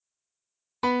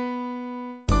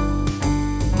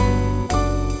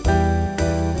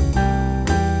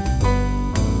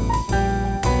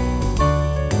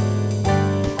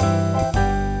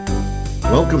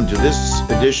Welcome to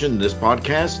this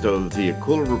podcast of the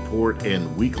Aquila Report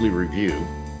and Weekly Review.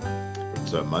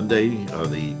 It's Monday,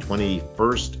 the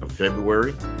 21st of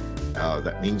February.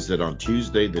 That means that on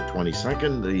Tuesday, the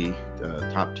 22nd,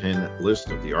 the top 10 list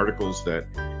of the articles that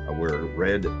were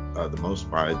read the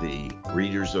most by the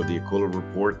readers of the Aquila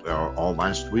Report all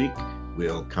last week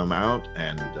will come out,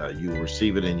 and you'll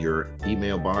receive it in your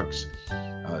email box.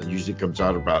 Usually comes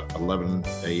out about 11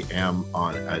 a.m.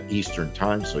 at Eastern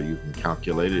time, so you can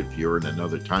calculate it if you're in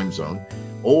another time zone.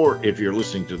 Or if you're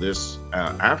listening to this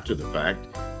after the fact,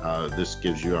 this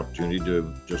gives you opportunity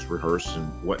to just rehearse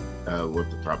and what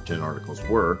the top 10 articles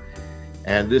were.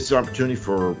 And this is opportunity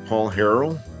for Paul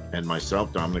Harrell and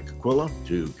myself, Dominic Aquila,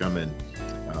 to come and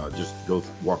just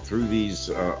walk through these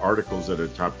articles that are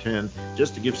top 10,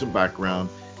 just to give some background,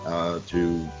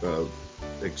 to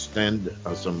extend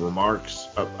some remarks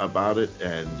about it,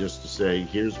 and just to say,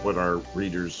 here's what our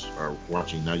readers are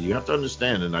watching. Now, you have to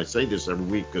understand, and I say this every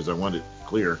week because I want it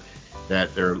clear,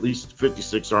 that there are at least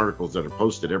 56 articles that are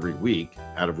posted every week,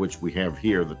 out of which we have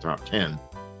here the top 10.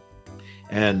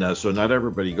 And so not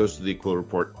everybody goes to the Aquila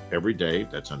Report every day.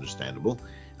 That's understandable.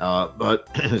 But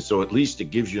so at least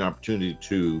it gives you an opportunity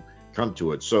to come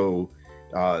to it. So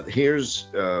here's,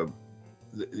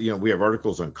 we have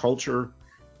articles on culture,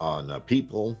 on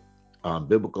people, on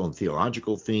biblical and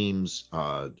theological themes,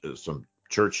 some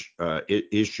church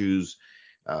issues,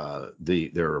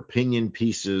 their opinion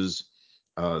pieces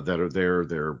that are there.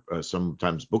 There are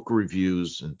sometimes book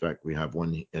reviews. In fact, we have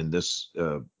one in this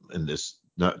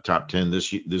top 10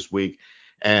 this week,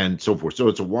 and so forth. So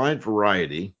it's a wide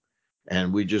variety,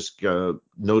 and we just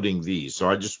noting these. So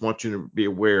I just want you to be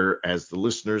aware, as the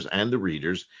listeners and the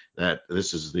readers, that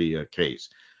this is the case.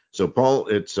 So Paul,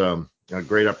 it's a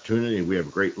great opportunity. We have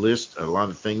a great list. A lot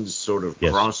of things sort of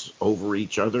cross over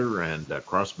each other and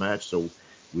cross match. So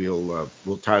we'll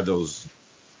tie those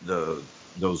dots.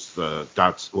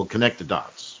 We'll connect the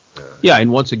dots.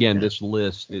 And once again, this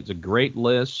list is a great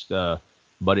list,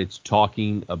 but it's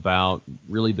talking about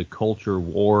really the culture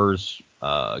wars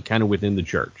kind of within the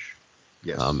church.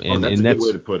 Yes, and that's a good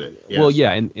way to put it. Yes. Well,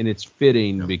 yeah, and it's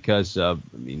fitting because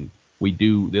we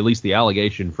do, at least the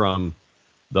allegation from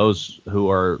those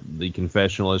who are the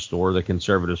confessionalists or the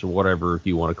conservatives or whatever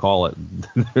you want to call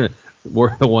it,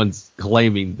 we're the ones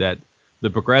claiming that the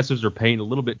progressives are paying a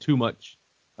little bit too much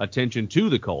attention to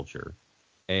the culture.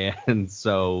 And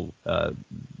so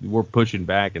we're pushing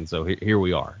back. And so here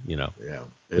we are,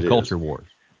 the culture wars.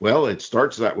 Well, it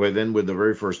starts that way then with the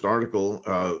very first article,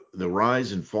 the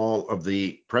rise and fall of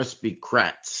the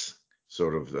Presbycrats,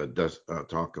 sort of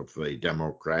talk of the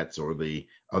Democrats or the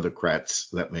other crats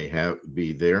that may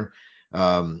be there,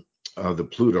 the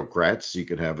Plutocrats. You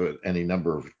could have any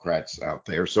number of crats out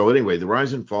there. So anyway, the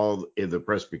rise and fall of the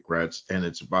Presbycrats, and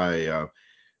it's by the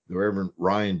Reverend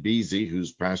Ryan Beasy,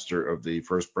 who's pastor of the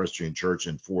First Presbyterian Church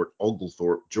in Fort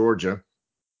Oglethorpe, Georgia,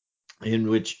 in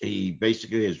which he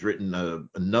basically has written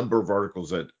a number of articles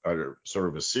that are sort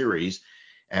of a series.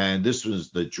 And this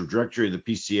was the trajectory of the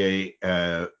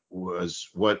PCA, was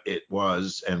what it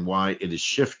was and why it is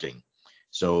shifting.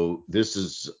 So this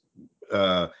is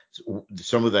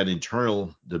some of that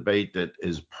internal debate that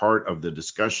is part of the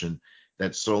discussion,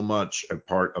 that's so much a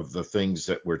part of the things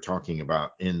that we're talking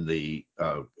about in the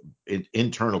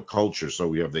internal culture. So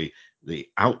we have the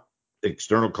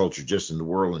external culture just in the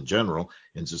world in general,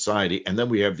 in society, and then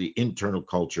we have the internal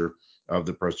culture of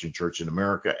the Presbyterian Church in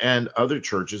America and other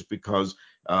churches, because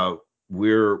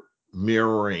we're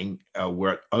mirroring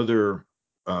what other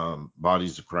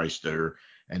bodies of Christ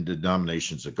and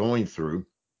denominations are going through.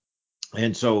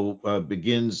 And so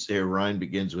Ryan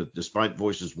begins with, despite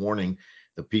voices warning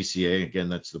the PCA, again,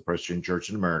 that's the Presbyterian Church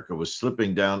in America, was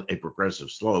slipping down a progressive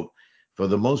slope. For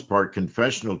the most part,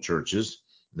 confessional churches,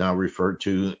 now referred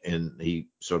to, and he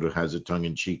sort of has a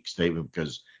tongue-in-cheek statement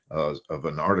because of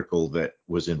an article that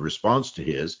was in response to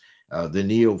his, the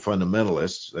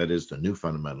neo-fundamentalists, that is the new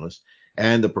fundamentalists,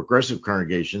 and the progressive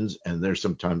congregations, and they're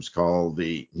sometimes called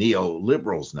the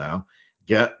neo-liberals now,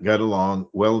 got along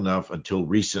well enough until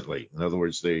recently. In other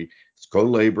words, it's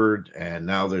co-labored, and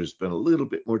now there's been a little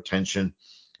bit more tension,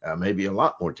 maybe a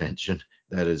lot more tension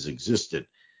that has existed.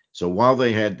 So while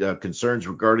they had concerns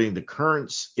regarding the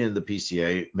currents in the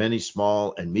PCA, many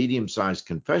small and medium-sized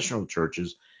confessional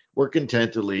churches were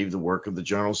content to leave the work of the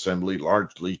General Assembly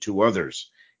largely to others.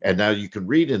 And now you can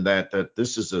read in that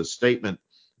this is a statement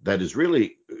that is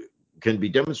really can be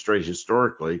demonstrated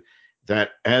historically,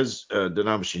 that as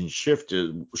denominations shift,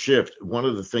 one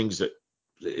of the things that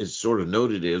is sort of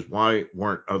noted is, why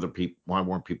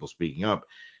weren't people speaking up?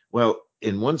 Well,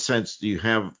 in one sense, you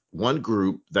have one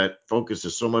group that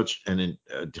focuses so much and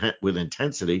with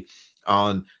intensity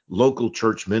on local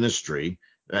church ministry,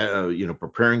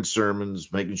 preparing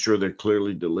sermons, making sure they're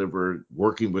clearly delivered,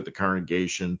 working with the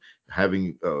congregation,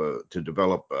 having to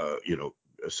develop,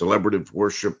 celebrative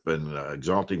worship and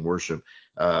exalting worship,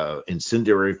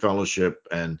 incendiary fellowship,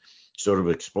 and sort of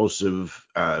explosive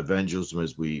evangelism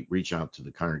as we reach out to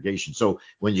the congregation. So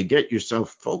when you get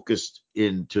yourself focused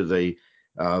into the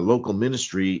local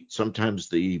ministry, sometimes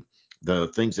the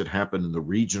things that happen in the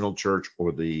regional church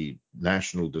or the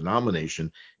national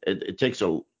denomination, it takes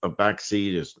a back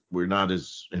seat as we're not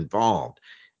as involved.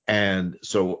 And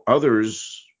so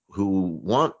others who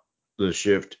want the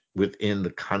shift within the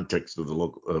context of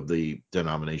the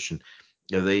denomination,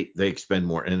 they expend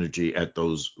more energy at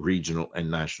those regional and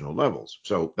national levels.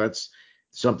 So that's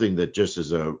something that just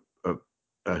is a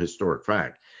historic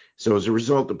fact. So as a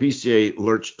result, the PCA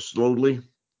lurched slowly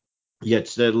yet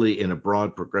steadily in a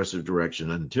broad progressive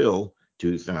direction until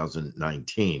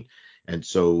 2019. And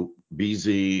so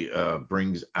BZ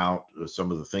brings out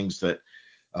some of the things that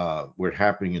were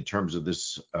happening in terms of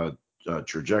this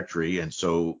trajectory. And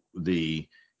so in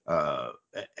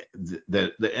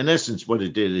essence, what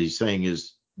it did, he's saying,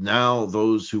 is now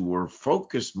those who were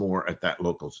focused more at that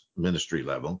local ministry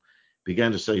level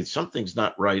began to say something's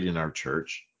not right in our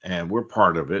church, and we're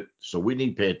part of it, so we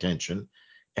need to pay attention.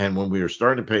 And when we are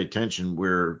starting to pay attention,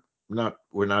 we're not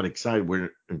excited.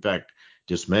 We're in fact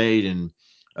dismayed and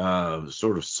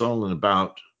sort of sullen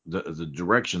about the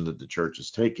direction that the church is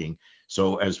taking.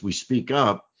 So as we speak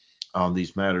up on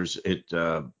these matters, it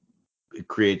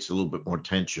creates a little bit more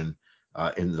tension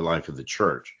in the life of the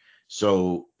church.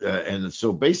 So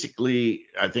so basically,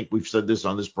 I think we've said this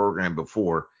on this program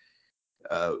before,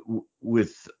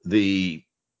 with the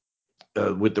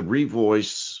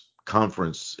Revoice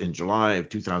conference in July of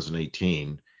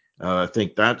 2018, I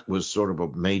think that was sort of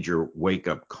a major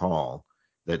wake-up call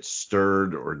that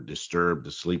stirred or disturbed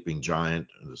the sleeping giant,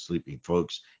 the sleeping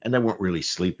folks. And they weren't really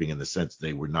sleeping in the sense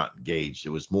they were not engaged. It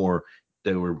was more,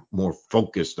 they were more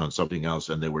focused on something else,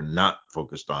 and they were not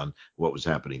focused on what was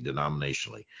happening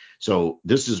denominationally. So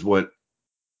this is what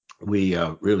we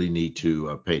really need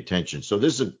to pay attention. So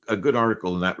this is a good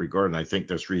article in that regard, and I think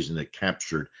that's the reason it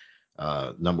captured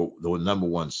the number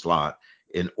one slot,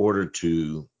 in order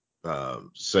to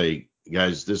say,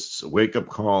 guys, this is a wake-up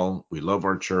call. We love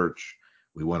our church.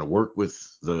 We want to work with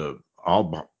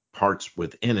all parts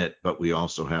within it, but we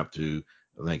also have to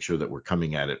make sure that we're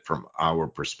coming at it from our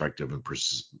perspective and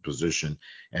position,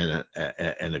 and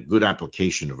a good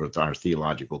application of our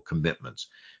theological commitments.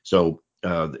 So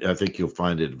I think you'll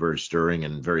find it very stirring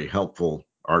and very helpful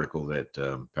article that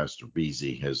Pastor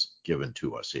Beasy has given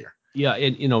to us here. Yeah,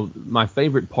 and my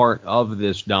favorite part of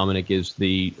this, Dominic, is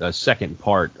the second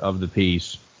part of the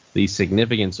piece, the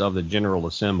significance of the General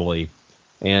Assembly.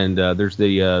 And there's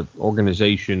the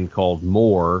organization called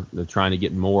MORE, they're trying to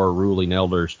get more ruling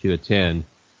elders to attend.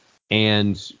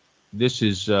 And this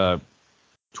is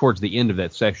towards the end of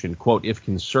that section, quote, if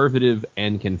conservative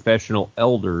and confessional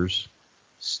elders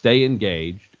stay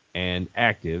engaged and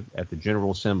active at the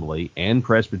General Assembly and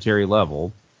presbytery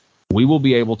level, we will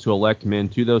be able to elect men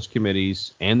to those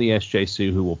committees and the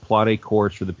SJC who will plot a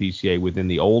course for the PCA within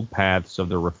the old paths of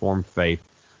the Reformed faith,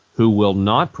 who will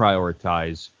not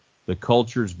prioritize the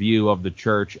culture's view of the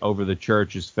church over the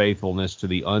church's faithfulness to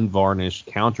the unvarnished,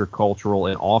 countercultural,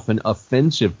 and often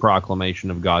offensive proclamation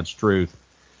of God's truth,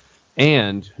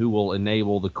 and who will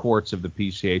enable the courts of the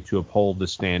PCA to uphold the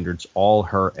standards all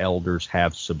her elders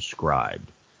have subscribed.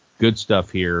 Good stuff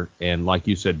here, and like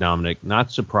you said, Dominic,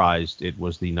 not surprised it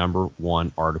was the number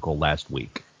one article last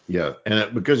week. Yeah,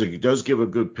 and because it does give a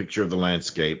good picture of the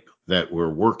landscape that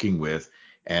we're working with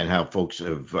and how folks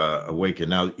have awakened.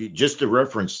 Now, just to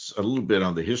reference a little bit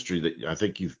on the history, that I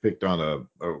think you've picked on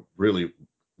a really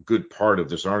good part of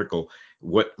this article,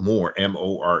 what MORE,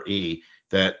 M-O-R-E,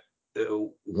 that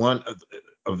one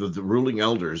of the ruling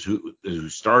elders who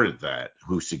started that,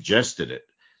 who suggested it,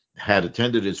 had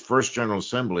attended his first General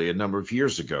Assembly a number of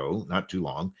years ago, not too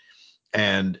long,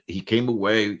 and he came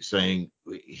away saying,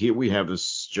 here we have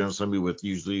this General Assembly with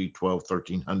usually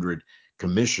 1,300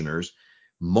 commissioners,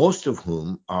 most of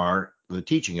whom are the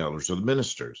teaching elders or the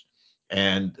ministers.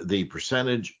 And the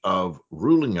percentage of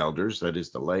ruling elders, that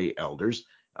is the lay elders,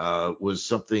 was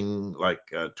something like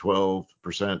 12%,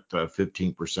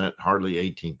 15%, hardly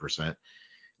 18%.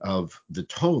 Of the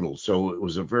total. So it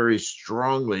was a very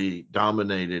strongly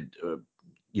dominated,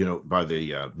 by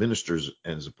the ministers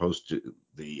as opposed to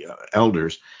the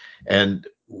elders. And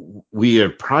we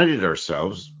have prided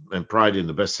ourselves, and pride in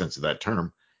the best sense of that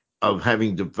term, of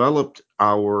having developed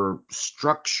our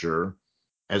structure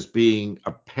as being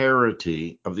a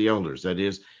parity of the elders. That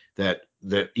is, that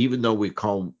even though we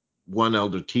call one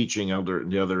elder teaching elder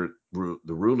and the other the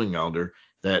ruling elder,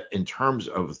 that in terms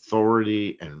of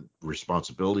authority and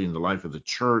responsibility in the life of the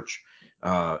church,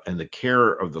 and the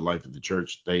care of the life of the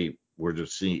church, they were to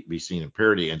be seen in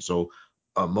parity. And so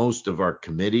most of our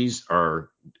committees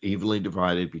are evenly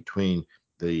divided between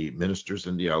the ministers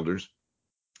and the elders,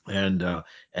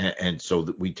 and so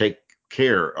that we take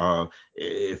care.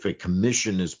 If a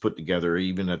commission is put together,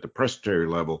 even at the presbytery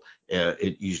level,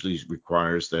 it usually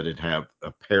requires that it have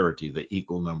a parity, the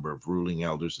equal number of ruling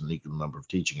elders and the equal number of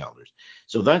teaching elders.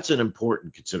 So that's an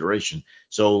important consideration.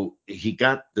 So he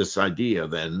got this idea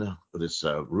then, this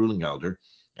ruling elder,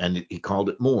 and he called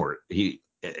it more.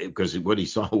 Because what he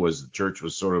saw was the church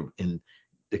was sort of in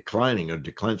declining or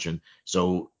declension.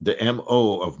 So the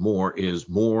MO of more is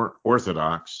more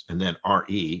orthodox, and then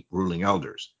RE, ruling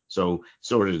elders. So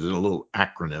sort of a little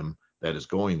acronym that is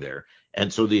going there.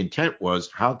 And so the intent was,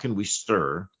 how can we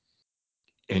stir,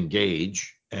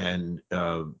 engage, and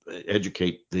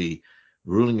educate the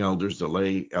ruling elders, the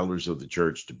lay elders of the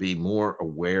church, to be more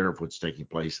aware of what's taking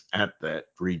place at that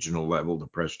regional level, the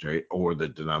presbytery, or the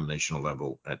denominational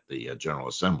level at the General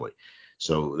Assembly.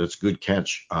 So that's a good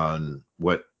catch on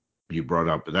what you brought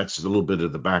up. But that's a little bit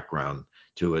of the background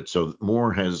to it. So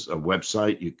More has a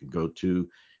website. You can go to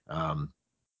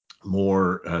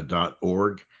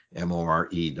more.org,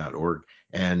 more.org,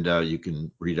 and you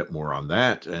can read up more on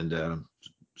that and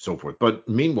so forth. But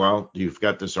meanwhile, you've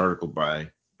got this article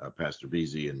by Pastor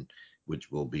Beasy, and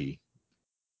which will be,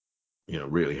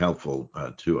 really helpful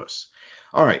to us.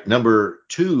 All right, number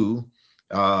 2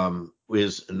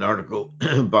 is an article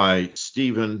by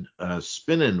Stephen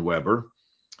Spinnenweber,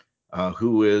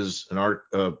 who is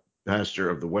an pastor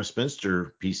of the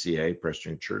Westminster PCA,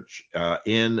 Presbyterian Church,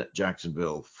 in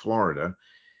Jacksonville, Florida.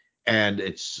 And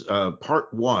it's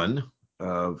part 1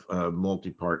 of a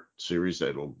multi-part series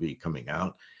that'll be coming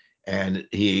out. And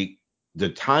the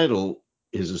title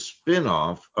is a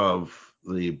spin-off of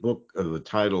the book, of the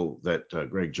title that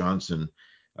Greg Johnson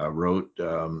wrote,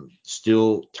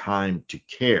 Still Time to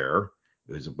Care.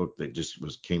 It was a book that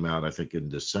just came out, I think, in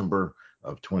December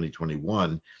of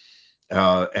 2021.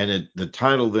 And the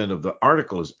title then of the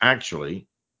article is actually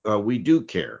We Do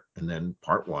Care. And then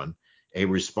part 1, a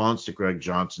response to Greg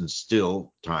Johnson's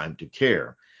Still Time to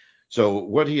Care. So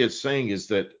what he is saying is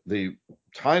that the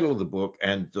title of the book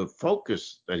and the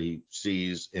focus that he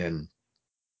sees in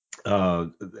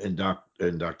Dr.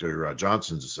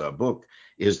 Johnson's book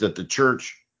is that the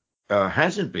church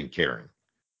hasn't been caring.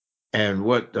 And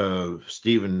what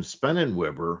Stephen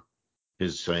Spinnenweber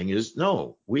is saying is,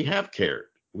 no, we have cared.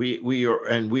 We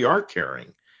are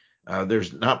caring.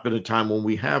 There's not been a time when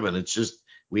we haven't. It's just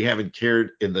we haven't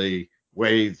cared in the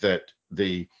way that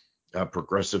the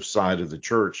progressive side of the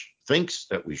church thinks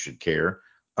that we should care,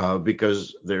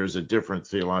 because there's a different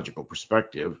theological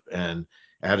perspective and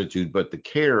attitude, but the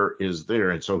care is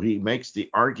there. And so he makes the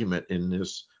argument in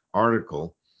this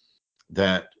article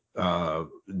that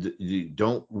you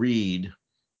don't read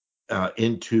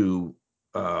into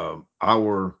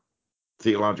our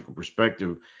theological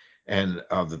perspective and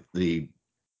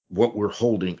what we're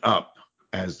holding up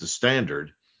as the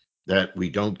standard, that we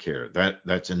don't care.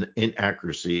 That's an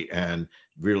inaccuracy, and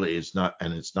really it's not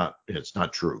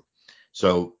true.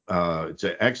 So it's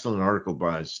an excellent article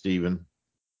by Stephen,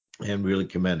 and really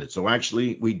commend it. So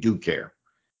actually we do care,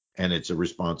 and it's a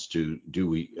response to, do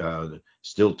we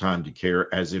still time to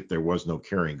care, as if there was no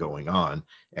caring going on.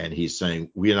 And he's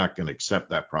saying we're not going to accept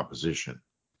that proposition.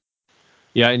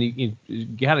 Yeah, and he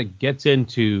kind of gets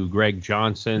into Greg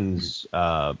Johnson's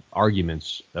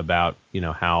arguments about,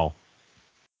 how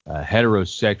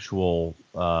heterosexual,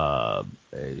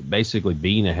 basically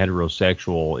being a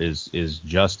heterosexual is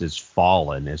just as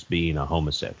fallen as being a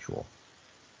homosexual,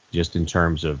 just in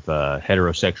terms of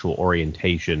heterosexual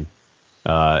orientation.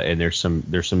 And there's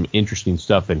some interesting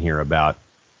stuff in here about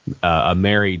a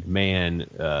married man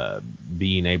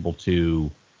being able to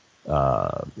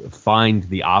find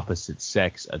the opposite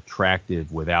sex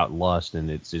attractive without lust, and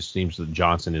it just seems that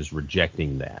Johnson is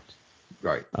rejecting that.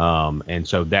 Right. And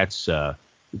so that's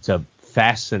it's a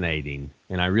fascinating,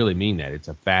 and I really mean that, it's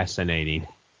a fascinating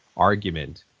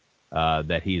argument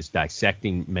that he is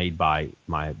dissecting, made by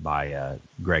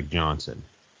Greg Johnson.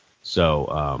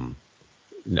 So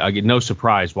I get no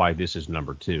surprise why this is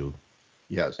number 2.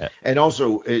 Yes, and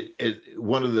also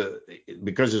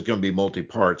because it's going to be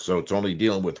multi-part, so it's only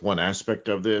dealing with one aspect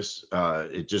of this.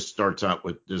 It just starts out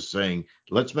with just saying,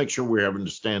 let's make sure we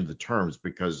understand the terms,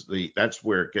 because that's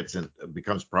where it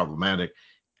becomes problematic,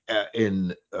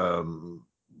 in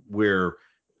where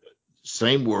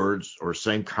same words or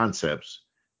same concepts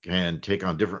can take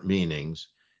on different meanings,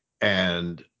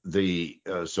 and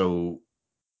so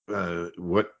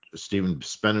what Stephen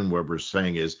Spenenweber is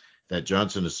saying is that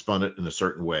Johnson has spun it in a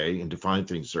certain way and defined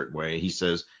things a certain way. He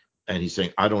says, and he's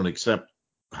saying, I don't accept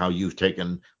how you've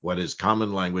taken what is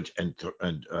common language and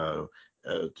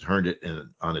turned it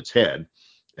on its head.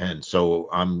 And so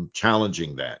I'm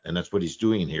challenging that. And that's what he's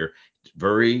doing here. It's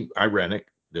very ironic.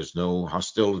 There's no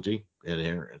hostility in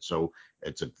here. And so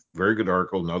it's a very good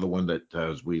article. Another one that,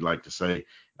 as we like to say,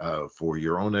 for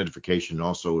your own edification.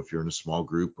 Also, if you're in a small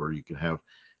group, or you can have,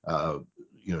 uh,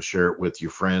 share it with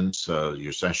your friends,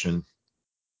 your session,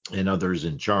 and others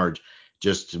in charge,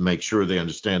 just to make sure they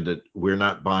understand that we're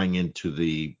not buying into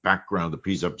the background, the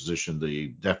presupposition,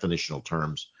 the definitional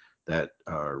terms that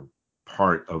are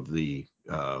part of the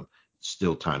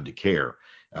still time to care.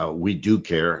 We do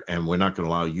care, and we're not going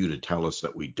to allow you to tell us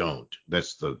that we don't.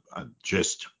 That's the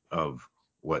gist of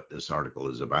what this article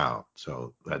is about.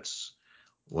 So that's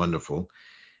wonderful.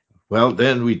 Well,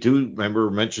 then we do remember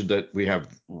mentioned that we have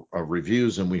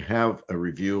reviews, and we have a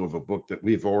review of a book that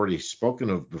we've already spoken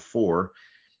of before,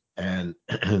 and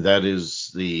that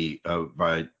is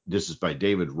this is by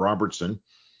David Robertson,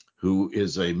 who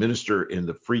is a minister in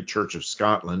the Free Church of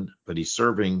Scotland, but he's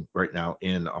serving right now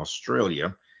in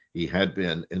Australia. He had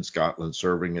been in Scotland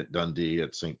serving at Dundee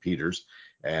at St. Peter's,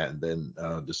 and then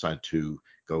decided to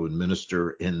go and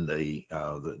minister in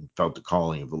felt the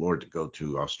calling of the Lord to go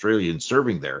to Australia and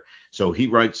serving there. So he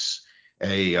writes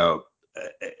an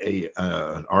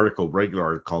article, regular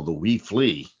article called "The We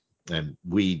Flee," and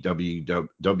we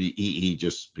WWEE,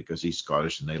 just because he's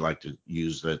Scottish and they like to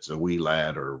use that's a wee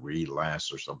lad or a wee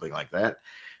lass or something like that.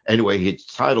 Anyway, it's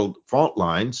titled "Fault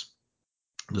Lines: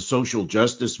 The Social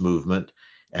Justice Movement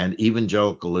and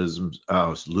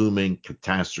Evangelicalism's Looming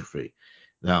Catastrophe."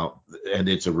 Now, and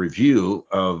it's a review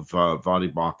of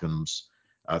Voddie Baucham's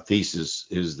thesis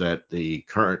is that the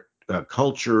current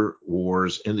culture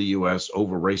wars in the U.S.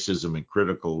 over racism and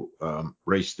critical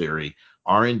race theory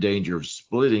are in danger of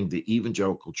splitting the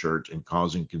evangelical church and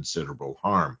causing considerable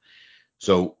harm.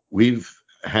 So we've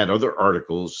had other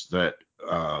articles that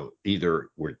either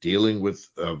were dealing with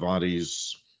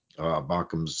Baucham's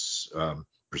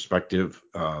perspective,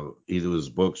 either his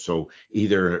book. So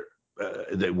either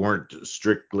they weren't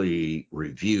strictly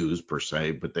reviews per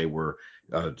se, but they were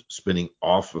spinning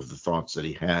off of the thoughts that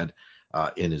he had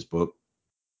in his book.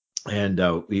 And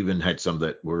we even had some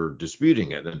that were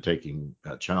disputing it and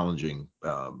challenging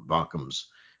Baucham's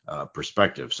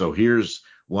perspective. So here's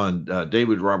one.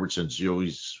 David Robertson's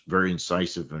always very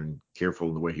incisive and careful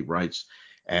in the way he writes,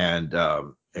 and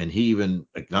he even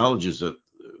acknowledges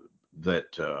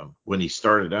that when he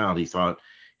started out, he thought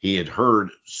he had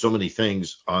heard so many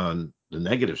things on the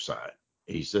negative side.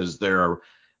 He says there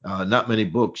are not many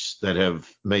books that have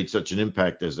made such an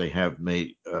impact as they have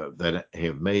made that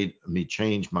have made me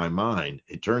change my mind.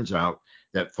 It turns out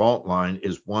that Fault Line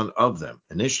is one of them.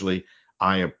 Initially,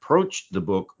 I approached the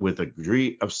book with a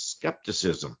degree of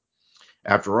skepticism.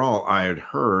 After all, I had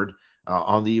heard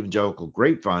on the evangelical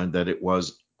grapevine that it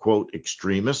was, quote,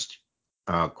 extremist,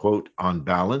 quote,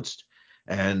 unbalanced,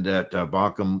 and that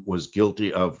Bauckham was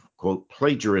guilty of, quote,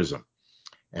 plagiarism.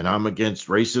 And I'm against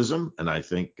racism, and I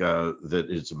think that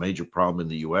it's a major problem in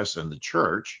the U.S. and the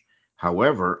church.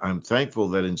 However, I'm thankful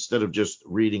that instead of just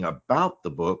reading about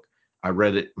the book, I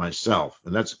read it myself.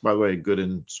 And that's, by the way, a good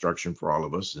instruction for all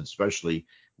of us, and especially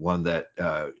one that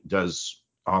does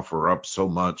offer up so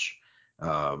much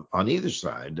on either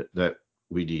side that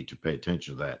we need to pay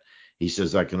attention to that. He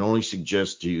says, I can only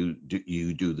suggest you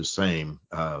do the same.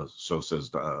 So says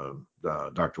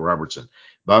Dr. Robertson.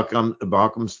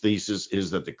 Baucham's thesis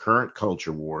is that the current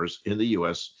culture wars in the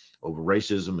U.S. over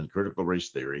racism and critical race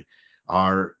theory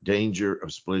are danger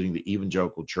of splitting the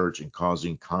evangelical church and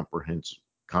causing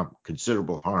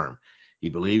considerable harm. He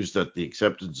believes that the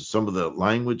acceptance of some of the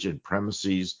language and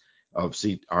premises of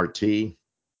CRT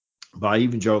by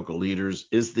evangelical leaders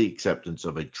is the acceptance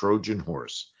of a Trojan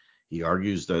horse. He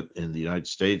argues that in the United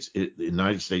States, the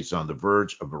United States is on the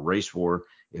verge of a race war,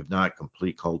 if not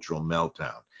complete cultural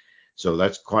meltdown. So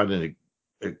that's quite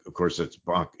of course, that's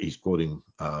he's quoting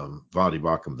Voddie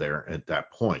Baucham there at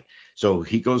that point. So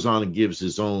he goes on and gives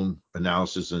his own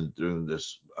analysis and doing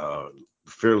this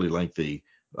fairly lengthy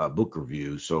book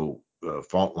review. So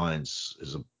Fault Lines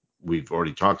we've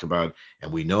already talked about, and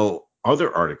we know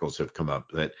other articles have come up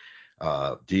that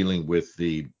dealing with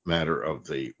the matter of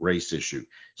the race issue.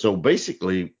 So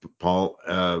basically, Paul,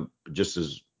 just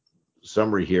as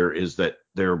summary here, is that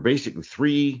there are basically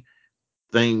three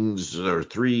things or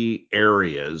three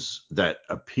areas that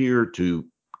appear to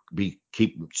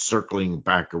keep circling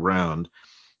back around.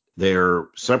 They're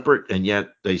separate and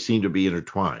yet they seem to be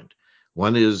intertwined.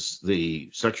 One is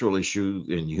the sexual issue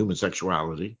in human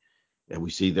sexuality, And we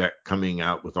see that coming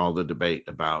out with all the debate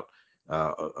about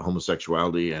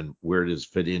homosexuality and where does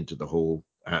fit into the whole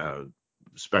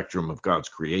spectrum of God's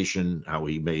creation, how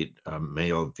he made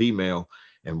male and female,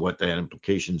 and what the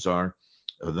implications are.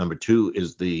 Number two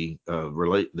is the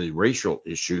racial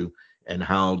issue, and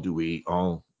how do we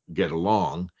all get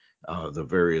along, the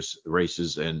various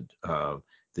races, and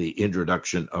the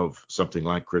introduction of something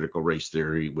like critical race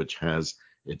theory, which has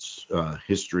its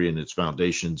history and its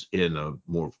foundations in a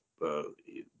more, what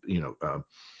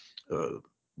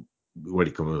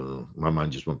do you call it? My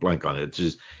mind just went blank on it. It's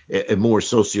just a more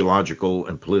sociological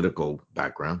and political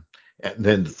background. And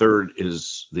then the third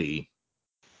is the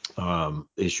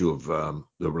issue of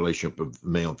the relationship of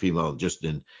male and female, just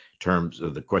in terms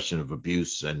of the question of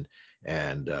abuse and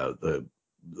the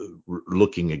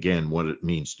looking again what it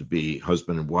means to be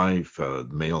husband and wife,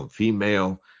 male and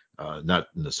female, not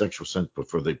in the sexual sense, but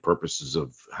for the purposes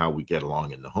of how we get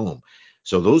along in the home.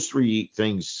 So those three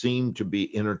things seem to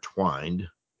be intertwined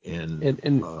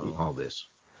in all this.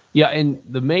 Yeah, and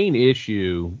the main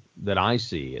issue that I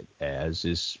see it as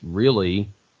is really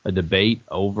a debate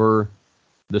over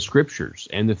the scriptures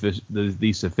and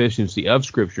the sufficiency of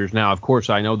scriptures. Now, of course,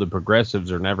 I know the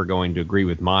progressives are never going to agree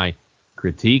with my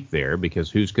critique there,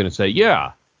 because who's going to say,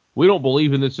 yeah, we don't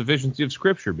believe in the sufficiency of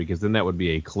scripture, because then that would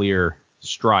be a clear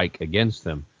strike against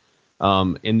them.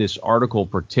 In this article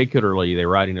particularly, they're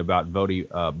writing about Voddie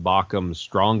Baucham's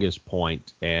strongest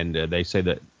point, and they say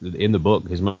that in the book,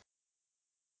 his most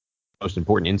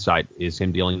important insight is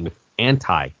him dealing with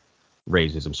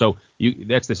anti-racism. So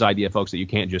that's this idea, folks, that you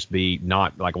can't just be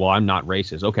not like, well, I'm not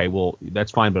racist. Okay, well,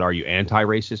 that's fine, but are you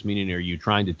anti-racist? Meaning, are you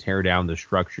trying to tear down the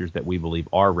structures that we believe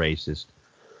are racist?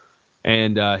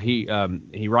 And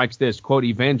he writes this, quote,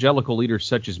 evangelical leaders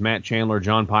such as Matt Chandler,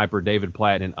 John Piper, David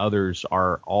Platt, and others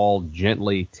are all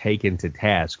gently taken to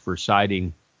task for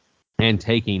citing and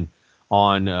taking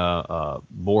on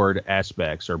broad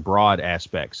aspects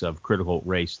of critical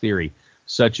race theory,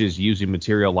 such as using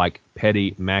material like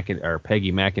Peggy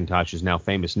McIntosh's now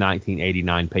famous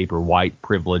 1989 paper, White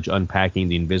Privilege, Unpacking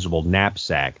the Invisible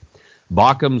Knapsack.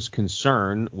 Baucham's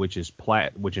concern, which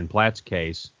in Platt's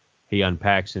case he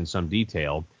unpacks in some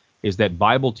detail, is that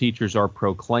Bible teachers are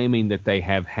proclaiming that they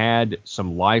have had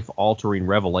some life-altering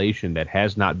revelation that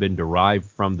has not been derived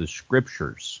from the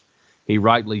scriptures. He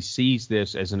rightly sees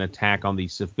this as an attack on the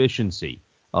sufficiency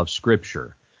of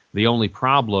scripture. The only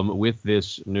problem with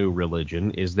this new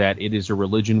religion is that it is a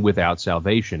religion without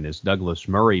salvation. As Douglas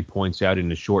Murray points out in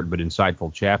a short but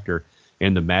insightful chapter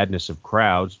in The Madness of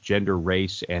Crowds, Gender,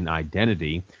 Race, and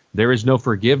Identity, there is no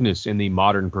forgiveness in the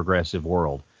modern progressive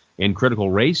world. In critical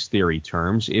race theory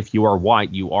terms, if you are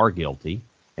white, you are guilty,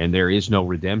 and there is no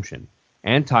redemption.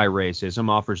 Anti-racism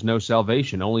offers no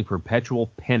salvation, only perpetual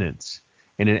penance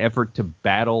in an effort to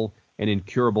battle an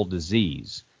incurable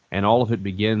disease. And all of it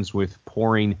begins with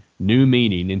pouring new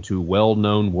meaning into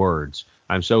well-known words.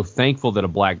 I'm so thankful that a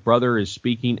black brother is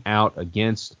speaking out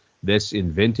against this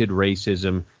invented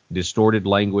racism, distorted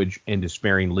language, and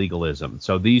despairing legalism.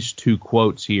 So these two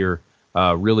quotes here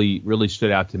really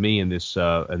stood out to me in this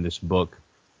book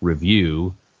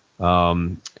review,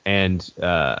 it's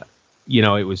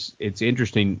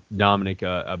interesting, Dominic,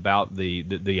 about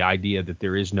the idea that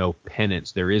there is no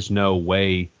penance, there is no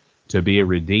way to be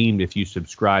redeemed if you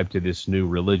subscribe to this new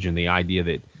religion. The idea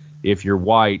that if you're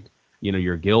white,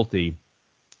 you're guilty,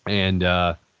 and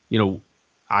I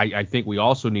think we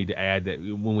also need to add that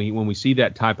when we see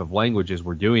that type of language as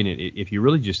we're doing it, if you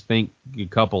really just think a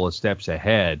couple of steps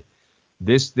ahead.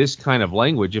 This kind of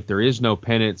language, if there is no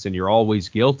penance and you're always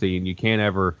guilty and you can't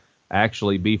ever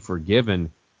actually be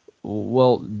forgiven,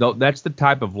 well, that's the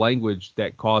type of language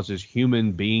that causes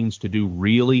human beings to do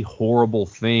really horrible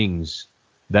things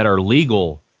that are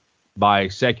legal by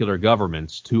secular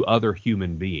governments to other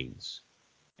human beings.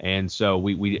 And so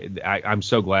I'm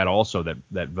so glad also that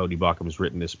Voddie Baucham has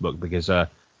written this book, because I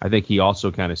think he also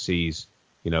kind of sees,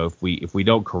 if we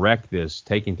don't correct this,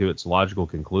 taking to its logical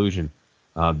conclusion,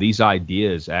 these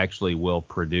ideas actually will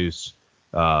produce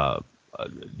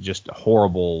just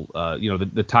horrible,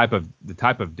 the type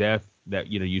of death that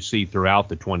you see throughout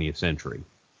the 20th century.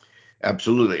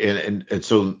 Absolutely, and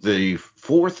so the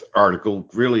fourth article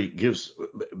really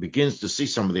begins to see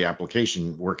some of the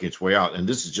application working its way out, and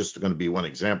this is just going to be one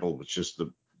example. It's just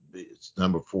it's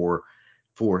number fourth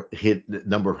hitting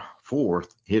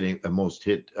the most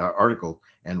hit article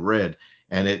and read,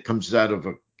 and it comes out of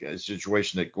a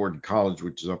situation at Gordon College,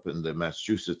 which is up in the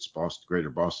Massachusetts, greater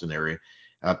Boston area.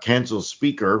 Cancels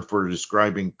speaker for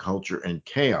describing culture and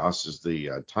chaos is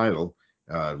the title,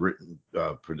 written,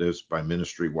 produced by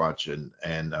Ministry Watch and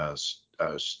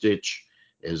Stitch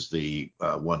is the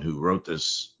one who wrote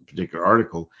this particular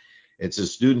article. It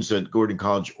says students at Gordon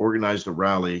College organized a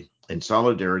rally in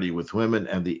solidarity with women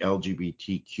and the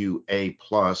LGBTQA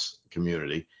plus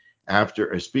community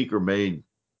after a speaker made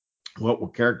what were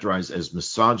characterized as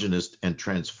misogynist and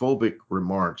transphobic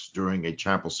remarks during a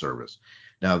chapel service.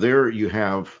 Now, there you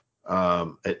have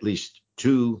at least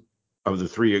two of the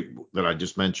three that I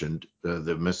just mentioned.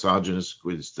 The misogynist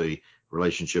is the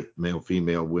relationship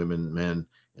male-female, women, men,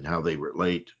 and how they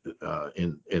relate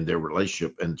in their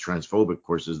relationship. And transphobic, of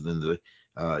course, is in the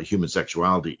human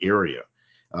sexuality area.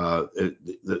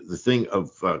 The thing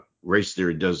of race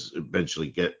theory does eventually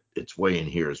get its way in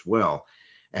here as well.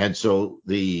 And so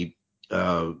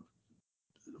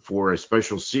for a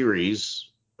special series,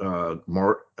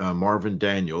 Marvin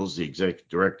Daniels, the executive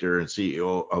director and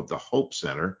CEO of the Hope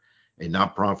Center, a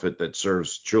nonprofit that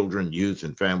serves children, youth,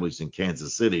 and families in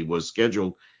Kansas City, was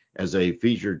scheduled as a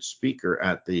featured speaker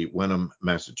at the Wenham,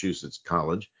 Massachusetts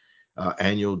College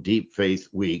annual Deep Faith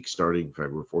Week starting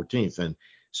February 14th. And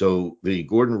so the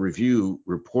Gordon Review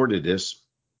reported this,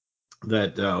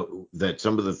 that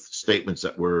some of the statements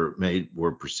that were made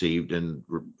were perceived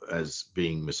as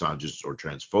being misogynist or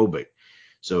transphobic.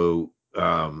 So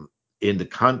in the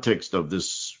context of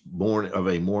this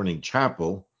morning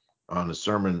chapel on a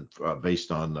sermon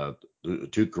based on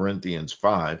 2 Corinthians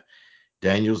 5,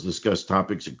 Daniels discussed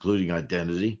topics including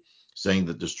identity, saying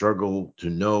that the struggle to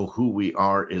know who we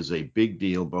are is a big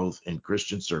deal both in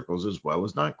Christian circles as well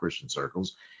as non-Christian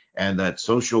circles, and that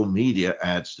social media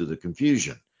adds to the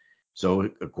confusion. So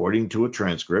according to a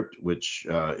transcript, which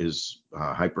is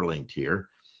hyperlinked here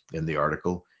in the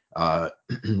article,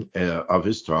 of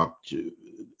his talk, to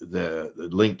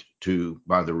linked to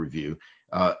by the review,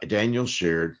 Daniel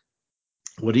shared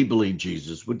what he believed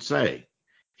Jesus would say.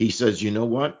 He says, you know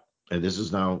what? And this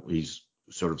is now, he's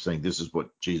sort of saying this is what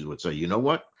Jesus would say. You know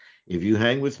what? If you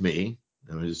hang with me,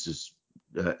 and this is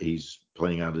he's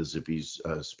playing out as if he's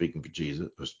speaking for Jesus,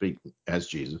 or speaking as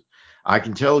Jesus, I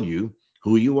can tell you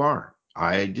who you are.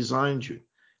 I designed you.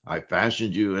 I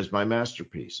fashioned you as my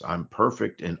masterpiece. I'm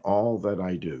perfect in all that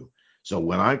I do. So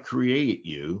when I create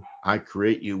you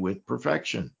with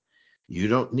perfection. You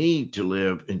don't need to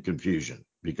live in confusion,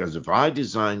 because if I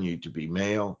design you to be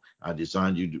male, I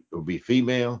designed you to be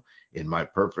female. In my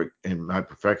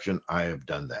perfection, I have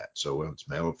done that. So whether it's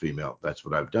male or female, that's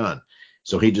what I've done.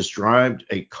 So he described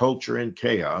a culture in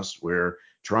chaos where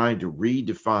trying to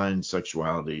redefine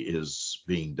sexuality is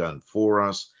being done for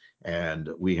us, and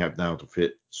we have now to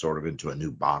fit sort of into a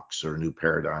new box or a new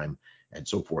paradigm and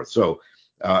so forth. So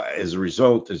as a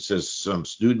result, it says some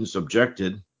students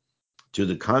objected to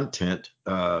the content,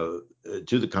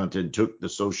 took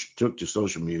to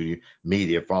social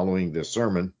media following the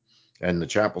sermon and the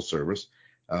chapel service,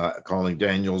 calling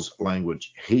Daniel's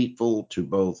language hateful to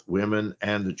both women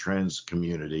and the trans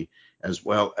community, as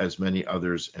well as many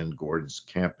others in Gordon's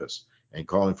campus, and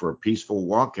calling for a peaceful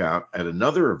walkout at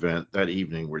another event that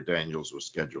evening where Daniels was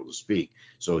scheduled to speak.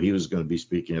 So he was going to be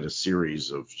speaking at a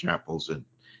series of chapels and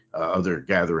other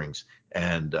gatherings,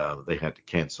 and they had to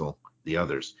cancel the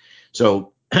others.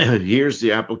 So here's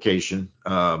the application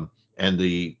and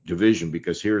the division,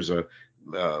 because here's a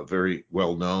very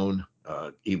well-known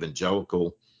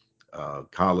evangelical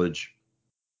college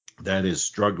that is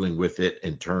struggling with it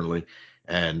internally,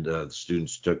 and the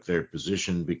students took their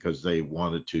position because they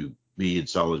wanted to be in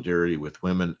solidarity with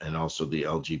women and also the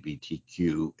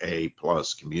LGBTQA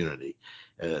plus community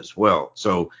as well.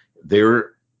 So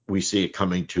there we see it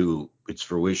coming to its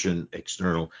fruition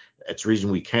external. That's the reason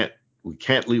we can't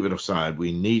leave it aside.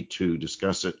 We need to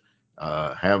discuss it,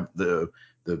 have the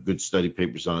good study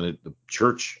papers on it. The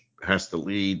church has to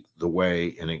lead the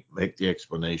way and make the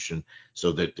explanation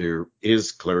so that there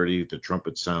is clarity. The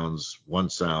trumpet sounds one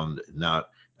sound, not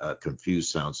confused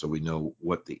sound, so we know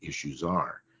what the issues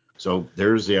are. So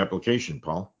there's the application,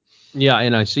 Paul. Yeah,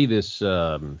 and I see this,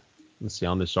 let's see,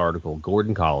 on this article,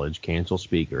 Gordon College cancels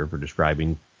speaker for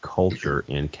describing culture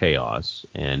in chaos.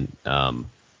 And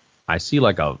I see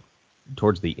like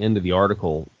towards the end of the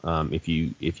article, if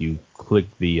you click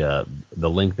the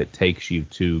link that takes you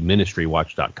to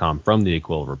ministrywatch.com from the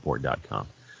AquilaReport.com,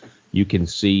 you can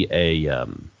see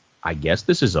I guess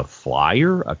this is a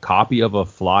flyer, a copy of a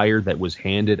flyer that was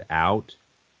handed out,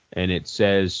 and it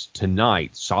says,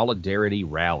 tonight, Solidarity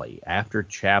Rally. After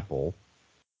chapel,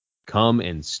 come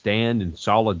and stand in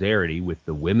solidarity with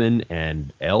the women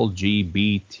and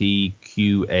LGBTQA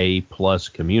plus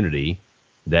community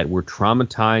that were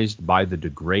traumatized by the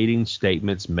degrading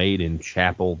statements made in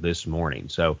chapel this morning.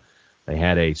 So they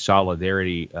had a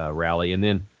solidarity rally. And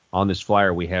then on this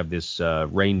flyer, we have this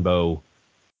rainbow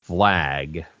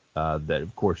flag that,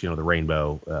 of course, the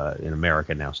rainbow in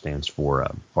America now stands for,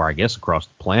 or I guess across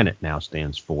the planet now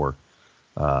stands for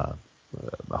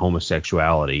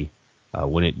homosexuality,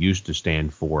 when it used to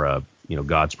stand for,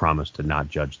 God's promise to not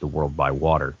judge the world by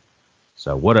water.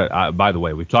 So by the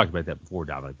way, we've talked about that before,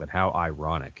 Dominic, but how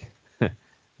ironic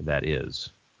that is.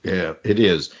 Yeah, it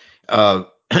is.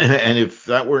 And if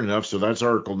that were enough, so that's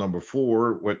article number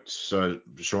 4, what's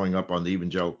showing up on the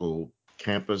evangelical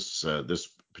campus, this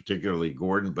particularly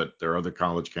Gordon, but there are other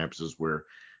college campuses where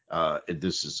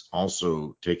this is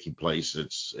also taking place.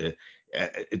 So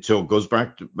it goes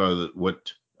back to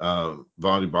what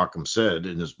Voddie Baucham said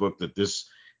in his book, that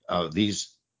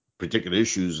these particular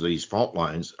issues, these fault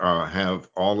lines, have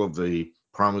all of the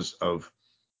promise of,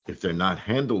 if they're not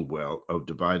handled well, of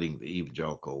dividing the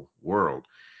evangelical world,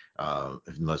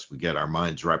 unless we get our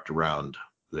minds wrapped around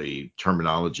the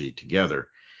terminology together.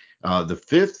 The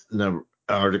 5th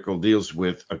article deals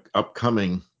with an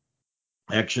upcoming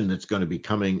action that's going to be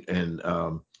coming in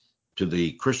to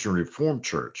the Christian Reformed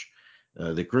Church.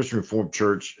 The Christian Reformed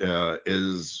Church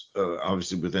is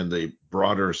obviously within the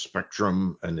broader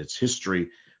spectrum and its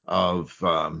history of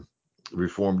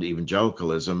Reformed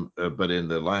evangelicalism, but in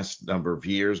the last number of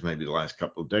years, maybe the last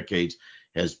couple of decades,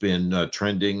 has been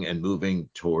trending and moving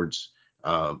towards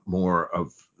more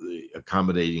of the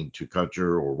accommodating to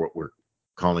culture, or what we're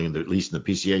calling, at least in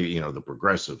the PCA, the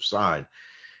progressive side.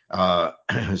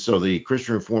 So the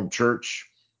Christian Reformed Church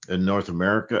in North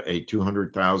America, a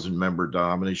 200,000 member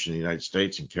denomination in the United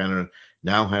States and Canada,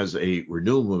 now has a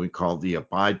renewal movement called the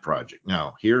Abide Project.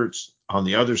 Now, here it's on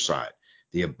the other side.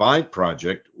 The Abide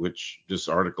Project, which this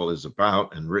article is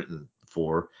about and written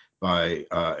for by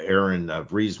Aaron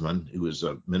Vriesman, who is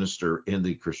a minister in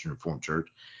the Christian Reformed Church,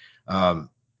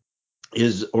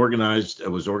 was organized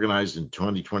in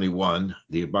 2021.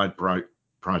 The Abide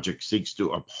Project seeks to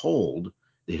uphold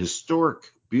the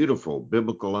historic, beautiful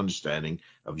biblical understanding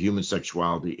of human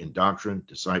sexuality in doctrine,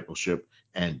 discipleship,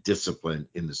 and discipline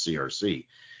in the CRC.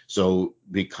 So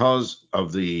because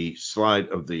of the slide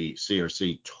of the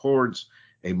CRC towards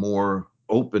a more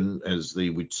open, as they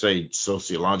would say,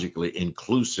 sociologically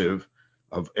inclusive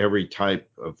of every type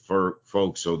of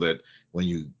folks, so that when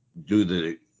you do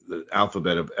the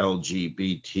alphabet of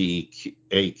LGBTQ,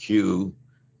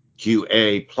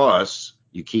 QA plus,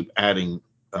 you keep adding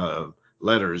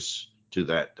letters to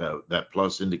that. That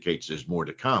plus indicates there's more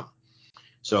to come.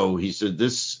 So he said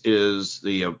this is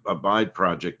the Abide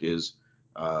Project is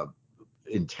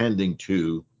intending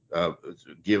to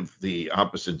give the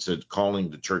opposite, said, calling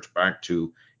the church back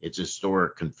to its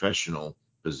historic confessional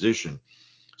position.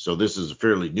 So this is a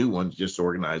fairly new one, just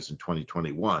organized in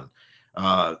 2021.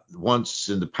 Once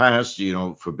in the past,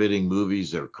 forbidding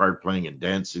movies or card playing and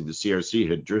dancing, the CRC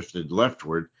had drifted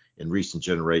leftward in recent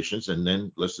generations. And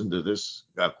then listen to this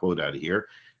quote out of here.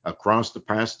 Across the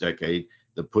past decade,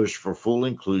 the push for full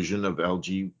inclusion of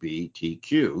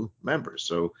LGBTQ members.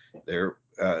 So there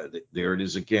it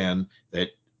is again, that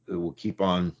will keep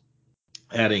on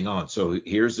adding on. So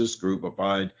here's this group,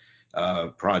 Abide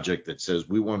Project, that says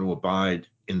we want to abide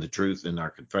in the truth, in our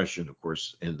confession, of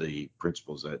course, in the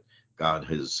principles that God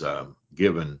has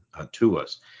given to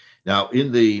us. Now,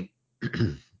 in the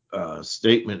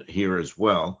statement here as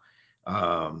well,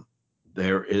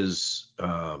 there is,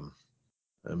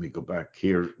 let me go back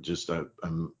here, just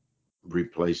I'm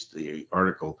replaced the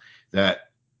article, that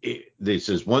it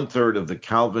says 1/3 of the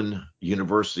Calvin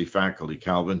University faculty,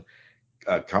 Calvin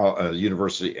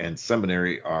University and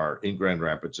Seminary, are in Grand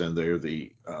Rapids, and they're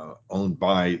owned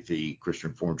by the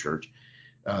Christian Reformed Church.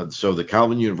 So the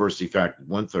Calvin University faculty,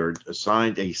 1/3,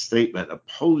 signed a statement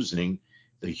opposing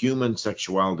the Human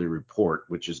Sexuality Report,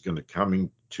 which is going to coming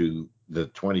to the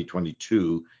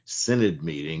 2022 Synod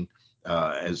meeting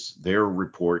as their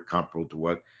report, comparable to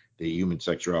what the Human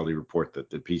Sexuality Report that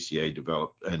the PCA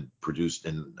developed and produced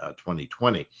in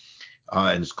 2020.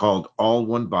 And it's called All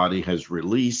One Body, has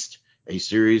released a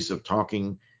series of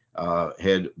talking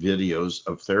head videos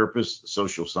of therapists,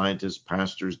 social scientists,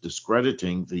 pastors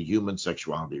discrediting the Human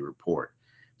Sexuality Report.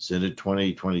 Synod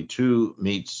 2022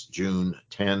 meets June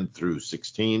 10 through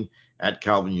 16 at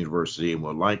Calvin University, and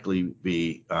it'll likely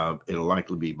be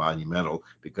monumental,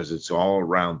 because it's all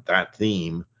around that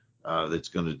theme that's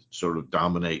going to sort of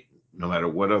dominate. No matter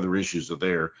what other issues are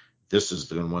there, this is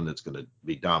the one that's going to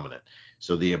be dominant.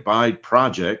 So the Abide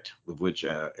Project, of which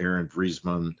Aaron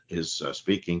Vriesman is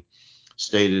speaking,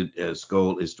 stated its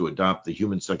goal is to adopt the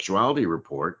Human Sexuality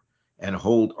Report and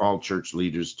hold all church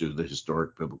leaders to the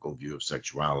historic biblical view of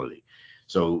sexuality.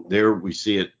 So there we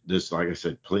see it, this, like I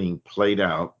said, played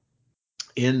out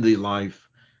in the life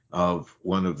of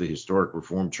one of the historic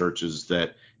Reformed churches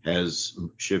that has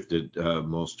shifted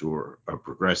most to a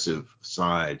progressive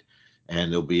side.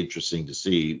 And it'll be interesting to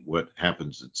see what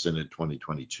happens at Synod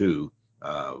 2022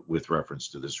 with reference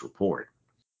to this report.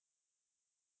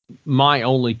 My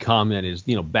only comment is,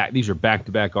 these are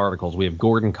back-to-back articles. We have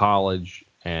Gordon College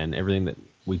and everything that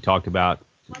we talked about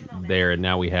there, and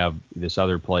now we have this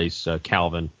other place,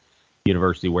 Calvin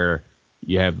University, where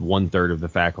you have 1/3 of the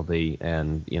faculty,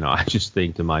 and I just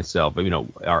think to myself,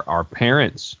 our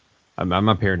parents. I'm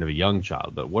a parent of a young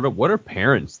child, but what are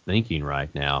parents thinking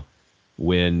right now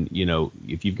when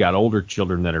if you've got older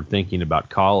children that are thinking about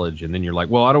college, and then you're like,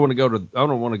 well, I don't want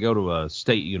to go to a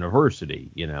state university.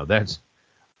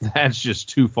 That's just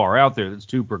too far out there. That's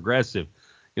too progressive.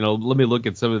 Let me look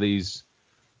at some of these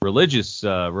religious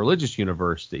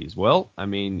universities. Well,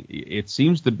 it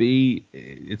seems to be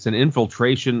it's an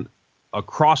infiltration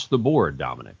across the board,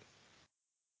 Dominic.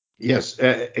 Yes,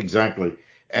 exactly.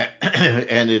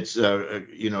 And it's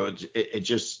it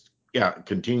just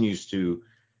continues to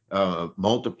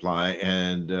multiply,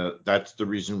 and that's the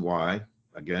reason why,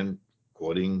 again,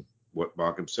 quoting what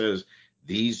Bauckham says,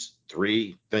 these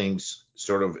three things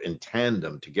sort of in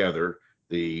tandem together: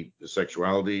 the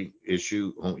sexuality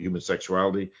issue, human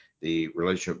sexuality, the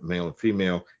relationship male and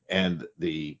female, and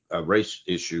the race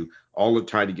issue, all are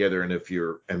tied together.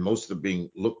 And most of them being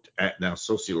looked at now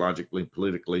sociologically,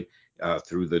 politically,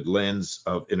 through the lens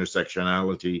of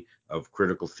intersectionality, of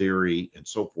critical theory, and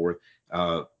so forth,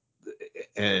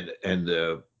 and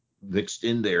mixed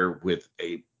in there with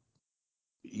a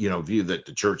view that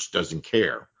the church doesn't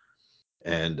care.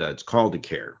 And it's called to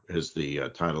care, is the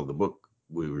title of the book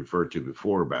we referred to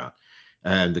before about.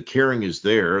 And the caring is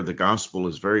there. The gospel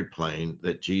is very plain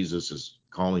that Jesus is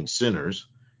calling sinners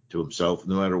to himself,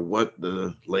 no matter what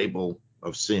the label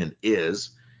of sin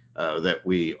is, that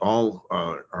we all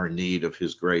are in need of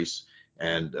his grace.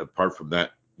 And apart from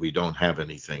that, we don't have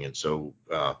anything. And so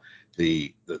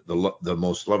the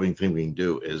most loving thing we can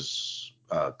do is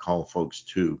call folks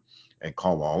to, and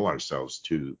call all ourselves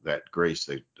to, that grace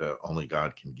that only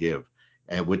God can give,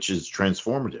 and which is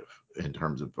transformative in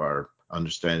terms of our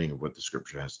understanding of what the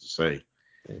scripture has to say.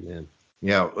 Amen.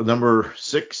 Yeah. Number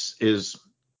 6 is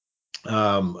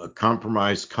a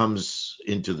compromise comes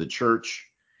into the church.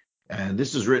 And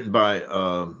this is written by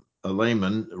a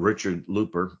layman, Richard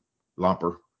Loper,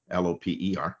 Loper,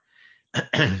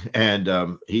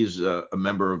 and he's a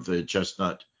member of the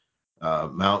Chestnut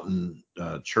Mountain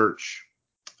Church.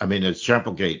 It's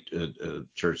Chapelgate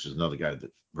Church is another guy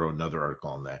that wrote another article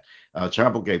on that.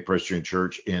 Chapelgate Presbyterian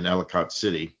Church in Ellicott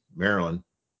City, Maryland.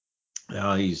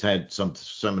 He's had some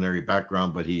seminary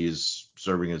background, but he is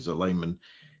serving as a layman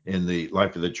in the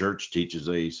life of the church, teaches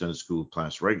a Sunday school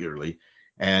class regularly.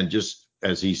 And just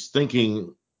as he's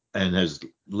thinking and has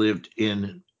lived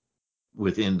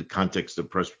within the context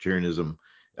of Presbyterianism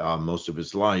most of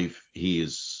his life, he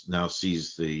now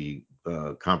sees the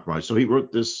compromise. So he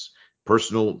wrote this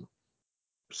personal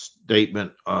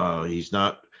statement. He's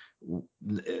not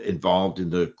involved in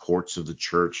the courts of the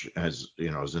church as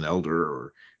an elder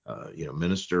or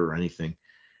minister or anything.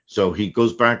 So he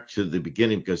goes back to the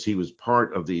beginning because he was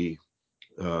part of the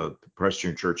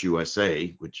Presbyterian Church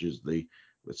USA, which is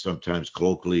what sometimes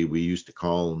colloquially we used to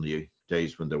call, in the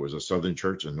days when there was a Southern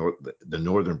Church and the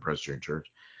Northern Presbyterian Church.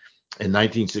 In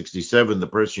 1967, the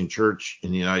Presbyterian Church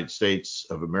in the United States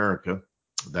of America,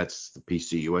 that's the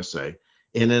PCUSA,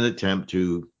 in an attempt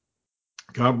to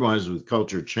compromise with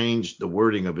culture, changed the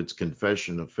wording of its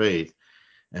confession of faith.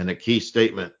 And a key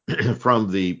statement from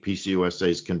the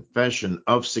PCUSA's Confession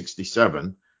of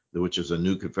 67, which is a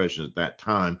new confession at that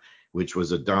time, which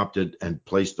was adopted and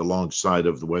placed alongside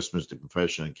of the Westminster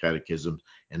Confession and Catechism,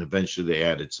 and eventually they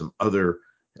added some other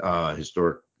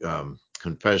historic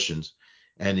confessions.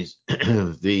 And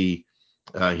he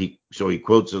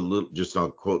quotes a little, just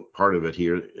I'll quote part of it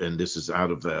here, and this is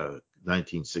out of the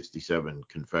 1967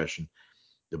 confession.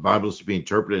 The Bible is to be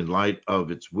interpreted in light of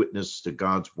its witness to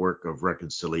God's work of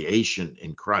reconciliation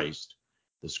in Christ.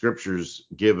 The scriptures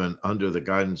given under the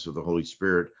guidance of the Holy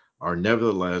Spirit are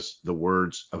nevertheless the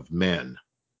words of men,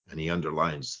 and he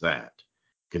underlines that,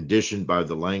 conditioned by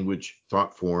the language,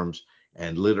 thought forms,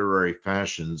 and literary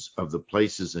fashions of the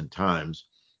places and times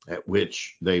at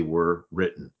which they were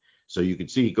written. So you can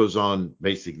see he goes on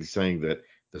basically saying that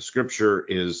the scripture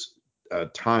is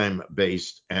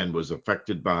time-based and was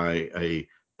affected by a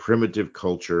primitive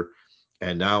culture,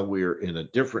 and now we're in a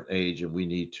different age, and we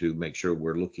need to make sure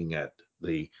we're looking at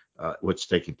the what's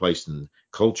taking place in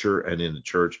culture and in the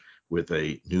church with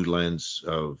a new lens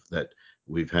of that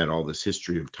we've had all this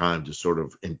history of time to sort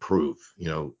of improve,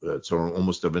 so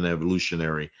almost of an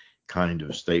evolutionary kind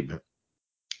of statement.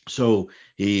 So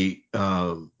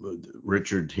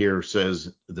Richard here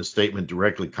says the statement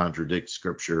directly contradicts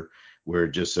Scripture, where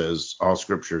it just says all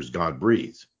Scripture is God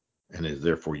breathed and is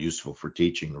therefore useful for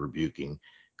teaching, rebuking,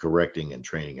 correcting, and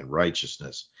training in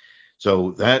righteousness.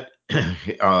 So that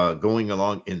going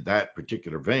along in that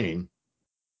particular vein,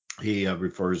 he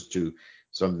refers to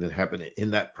something that happened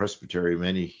in that presbytery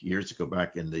many years ago,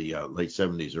 back in the late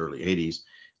 70s, early 80s,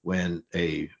 when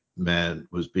a man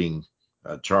was being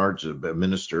charged, a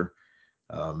minister,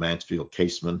 Mansfield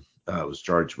Caseman, was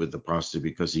charged with apostasy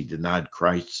because he denied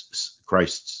Christ's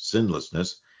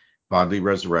sinlessness, bodily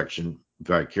resurrection,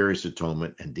 vicarious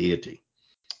atonement, and deity.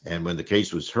 And when the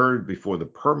case was heard before the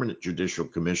Permanent Judicial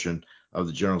Commission of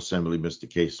the General Assembly, Mr.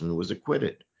 Caseman was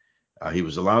acquitted. He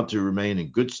was allowed to remain in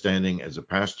good standing as a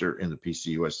pastor in the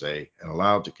PCUSA and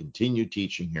allowed to continue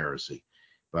teaching heresy.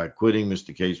 By acquitting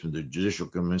Mr. Caseman, the Judicial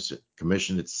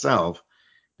Commission itself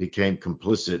became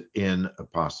complicit in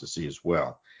apostasy as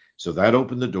well. So that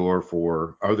opened the door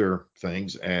for other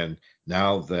things. And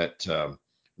now that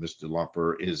Mr.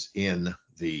 Loper is in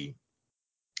the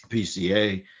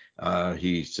PCA,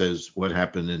 he says what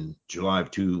happened in July of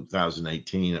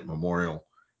 2018 at Memorial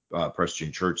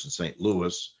Presbyterian Church in St.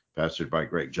 Louis, pastored by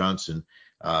Greg Johnson,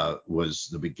 was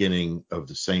the beginning of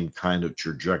the same kind of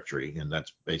trajectory. And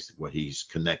that's basically what he's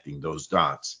connecting those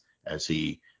dots as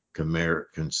he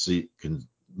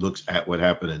looks at what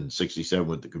happened in 67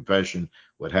 with the confession,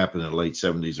 what happened in the late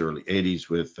 70s, early 80s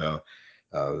with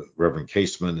Reverend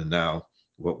Caseman, and now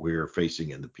what we're facing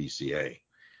in the PCA.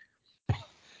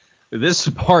 This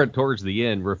part towards the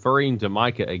end, referring to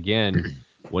Micah again,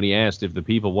 when he asked if the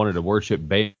people wanted to worship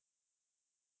Baal,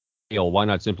 why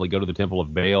not simply go to the temple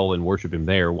of Baal and worship him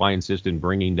there? Why insist in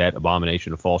bringing that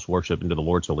abomination of false worship into the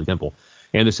Lord's holy temple?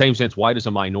 In the same sense, why does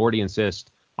a minority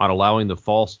insist on allowing the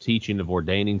false teaching of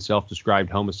ordaining self-described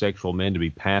homosexual men to be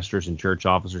pastors and church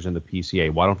officers in the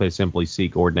PCA? Why don't they simply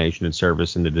seek ordination and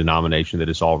service in the denomination that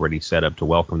is already set up to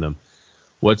welcome them?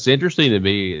 What's interesting to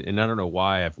me, and I don't know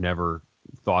why I've never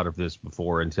thought of this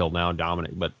before until now,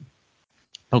 Dominic, but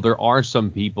there are some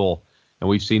people, and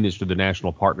we've seen this through the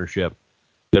National Partnership,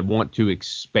 that want to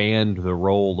expand the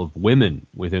role of women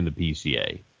within the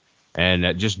PCA. And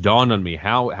that just dawned on me,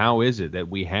 how is it that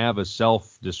we have a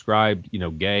self-described,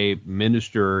 gay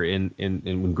minister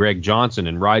in Greg Johnson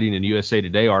and writing in USA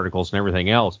Today articles and everything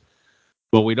else,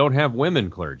 but we don't have women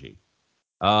clergy?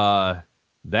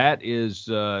 That is,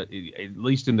 at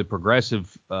least in the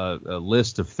progressive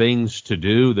list of things to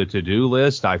do, the to-do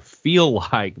list, I feel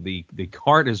like the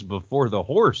cart is before the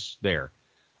horse there.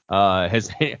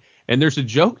 And there's a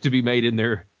joke to be made in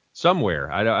there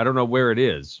somewhere. I don't know where it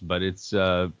is, but it's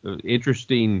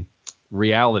interesting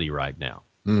reality right now.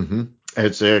 Mm-hmm.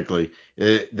 Exactly.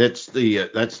 That's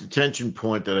the tension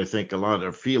point that I think a lot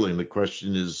are feeling. The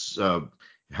question is,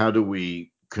 how do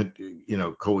we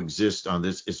coexist on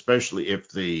this, especially if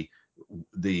the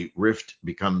rift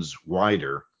becomes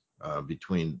wider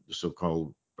between the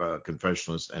so-called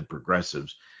confessionalists and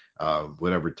progressives,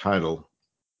 whatever title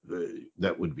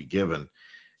that would be given.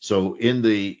 So in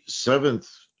the 7th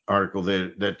article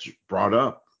that's brought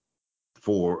up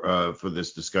for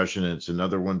this discussion, and it's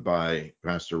another one by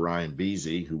Pastor Ryan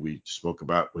Beasy, who we spoke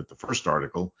about with the first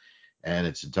article, and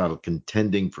it's entitled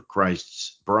 "Contending for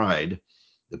Christ's Bride."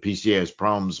 The PCA has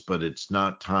problems, but it's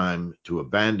not time to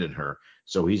abandon her.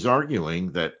 So he's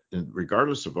arguing that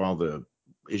regardless of all the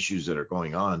issues that are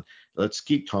going on, let's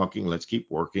keep talking, let's keep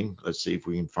working, let's see if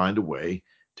we can find a way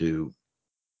to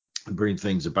bring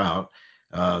things about.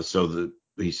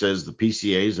 He says the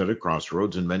PCA is at a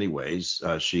crossroads in many ways.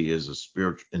 She is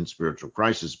in spiritual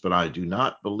crisis, but I do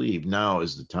not believe now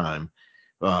is the time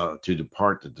to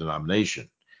depart the denomination.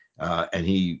 And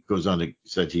he goes on to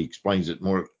say, he explains it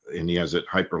more, and he has it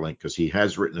hyperlinked because he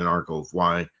has written an article of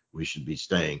why we should be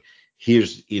staying.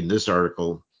 Here's in this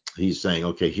article, he's saying,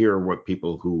 okay, here are what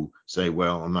people who say,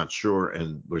 well, I'm not sure,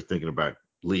 and we're thinking about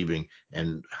leaving,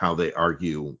 and how they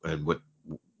argue and what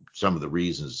some of the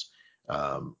reasons,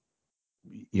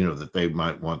 that they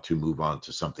might want to move on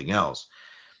to something else.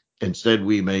 Instead,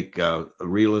 we make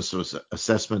realistic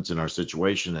assessments in our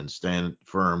situation and stand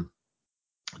firm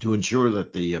to ensure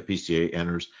that the PCA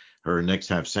enters her next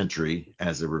half century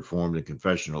as a reformed and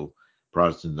confessional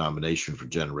Protestant denomination for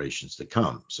generations to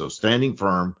come. So standing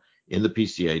firm in the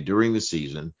PCA during the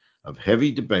season of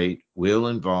heavy debate will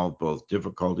involve both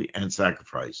difficulty and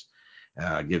sacrifice.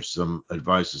 Gives some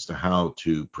advice as to how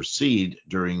to proceed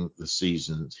during the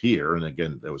seasons here. And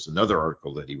again, there was another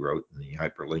article that he wrote, and he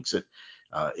hyperlinks it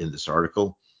in this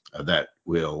article that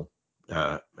will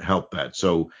help that.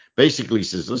 So basically he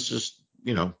says, let's just,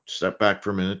 step back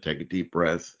for a minute, take a deep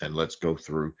breath, and let's go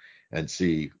through and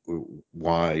see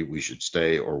why we should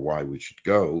stay or why we should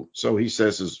go. So he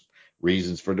says his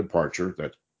reasons for departure.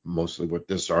 That's mostly what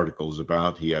this article is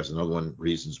about. He has another one,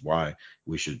 reasons why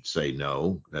we should say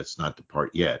no. That's not the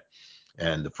part yet.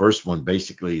 And the first one,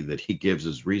 basically, that he gives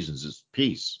as reasons is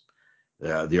peace.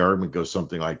 The argument goes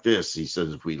something like this. He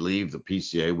says, if we leave the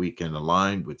PCA, we can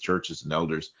align with churches and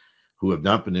elders who have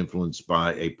not been influenced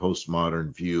by a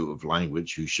postmodern view of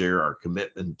language, who share our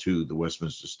commitment to the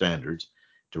Westminster Standards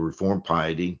to reform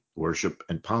piety, worship,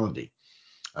 and polity.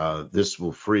 This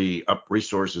will free up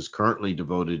resources currently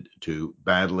devoted to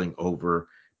battling over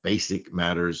basic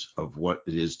matters of what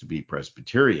it is to be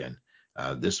Presbyterian.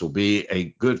 This will be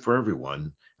a good for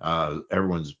everyone,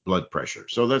 everyone's blood pressure.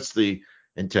 So that's the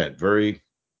intent. Very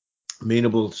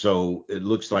amenable. So it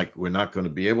looks like we're not going to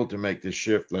be able to make this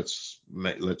shift. Let's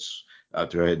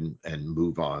go ahead and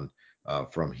move on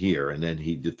from here. And then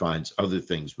he defines other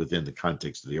things within the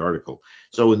context of the article.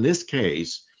 So in this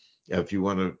case, if you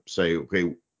want to say,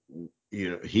 okay,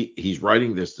 he's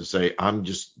writing this to say, I'm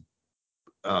just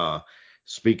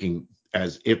speaking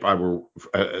as if I were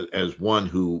as one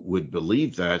who would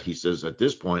believe that. He says, at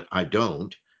this point, I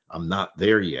don't. I'm not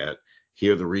there yet.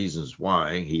 Here are the reasons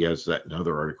why. He has that in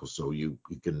other articles, so you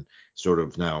can sort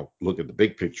of now look at the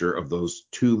big picture of those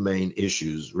two main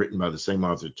issues written by the same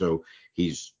author. So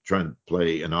he's trying to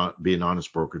play and be an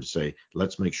honest broker to say,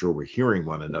 let's make sure we're hearing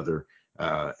one another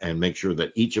and make sure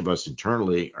that each of us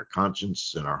internally, our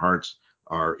conscience and our hearts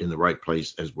are in the right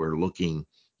place as we're looking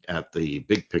at the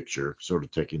big picture, sort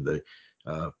of taking the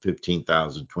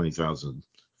 15,000, 20,000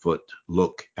 foot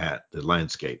look at the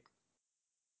landscape.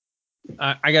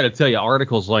 I got to tell you,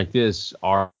 articles like this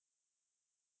are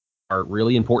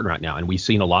really important right now, and we've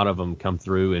seen a lot of them come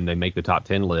through, and they make the top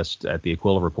 10 list at the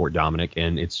Aquila Report, Dominic,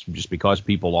 and it's just because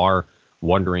people are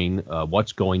wondering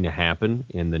what's going to happen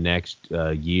in the next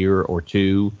year or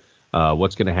two,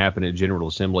 what's going to happen at General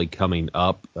Assembly coming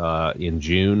up in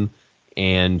June,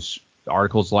 and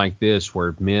articles like this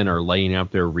where men are laying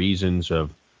out their reasons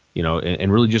of,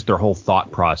 and really just their whole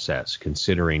thought process,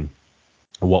 considering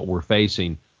what we're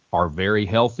facing, are very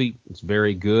healthy. It's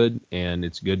very good, and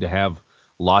it's good to have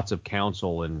lots of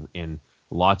counsel and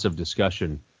lots of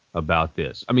discussion about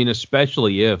this. I mean,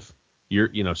 especially if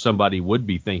somebody would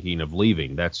be thinking of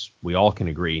leaving. We all can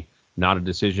agree, not a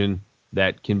decision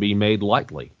that can be made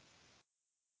lightly.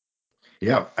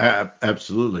 Yeah,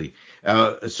 absolutely.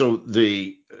 So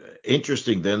the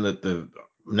interesting then that the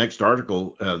next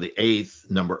article, the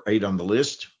number 8 on the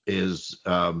list, is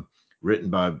written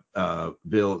by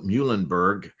Bill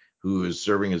Muhlenberg, who is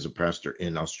serving as a pastor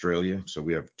in Australia. So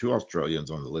we have 2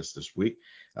 Australians on the list this week.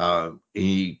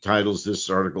 He titles this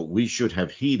article, "We Should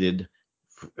Have Heeded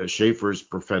Schaeffer's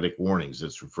Prophetic Warnings."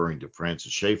 It's referring to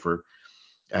Francis Schaeffer.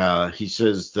 He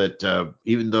says that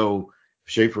even though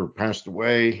Schaeffer passed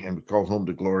away and called home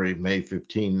to glory May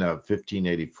 15,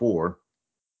 1584,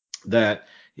 that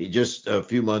just a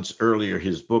few months earlier,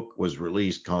 his book was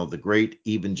released called The Great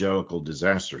Evangelical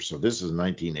Disaster. So this is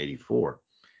 1984.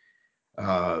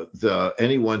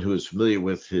 Anyone who is familiar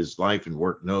with his life and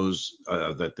work knows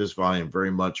that this volume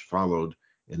very much followed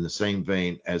in the same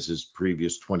vein as his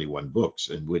previous 21 books,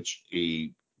 in which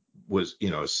he was,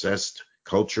 assessed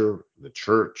culture, the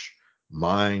church,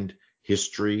 mind,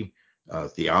 history,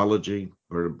 theology,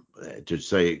 or to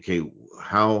say, okay,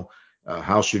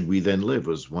 how should we then live,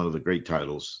 was one of the great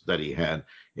titles that he had,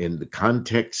 in the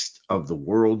context of the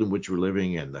world in which we're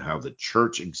living and how the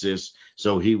church exists.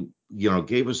 So he,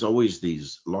 gave us always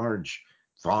these large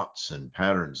thoughts and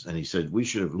patterns. And he said we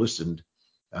should have listened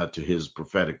to his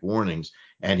prophetic warnings.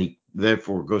 And he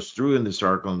therefore goes through in this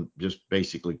article and just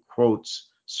basically quotes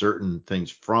certain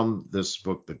things from this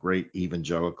book, The Great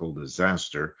Evangelical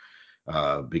Disaster,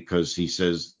 because he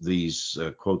says these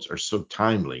quotes are so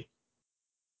timely.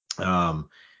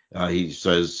 He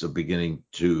says, beginning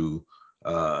to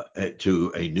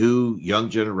a new young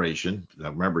generation.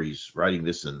 Now, remember, he's writing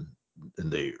this in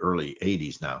the early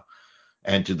 80s now.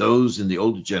 And to those in the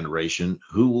older generation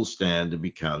who will stand and be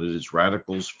counted as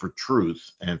radicals for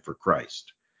truth and for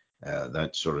Christ.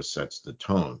 That sort of sets the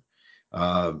tone.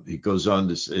 He goes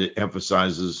on to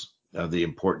emphasizes the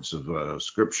importance of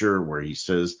Scripture, where he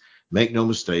says, make no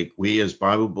mistake, we as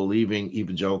Bible-believing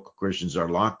evangelical Christians are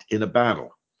locked in a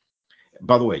battle.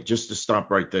 By the way, just to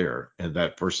stop right there in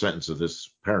that first sentence of this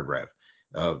paragraph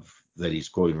that he's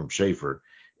quoting from Schaeffer,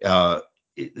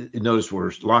 notice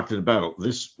we're locked in a battle.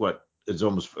 This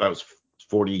that was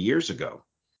 40 years ago.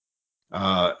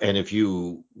 And if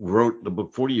you wrote the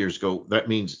book 40 years ago, that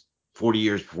means 40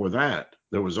 years before that,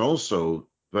 there was also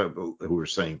people who were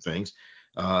saying things.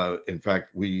 In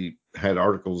fact, we had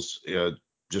articles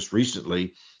just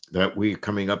recently that we're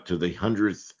coming up to the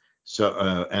 100th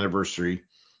anniversary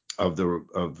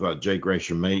of J.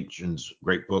 Gresham Machen's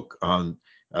great book on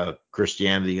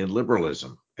Christianity and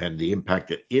liberalism and the impact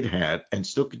that it had and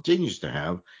still continues to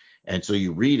have. And so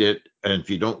you read it, and if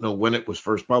you don't know when it was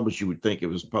first published, you would think it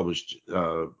was published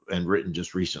and written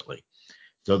just recently.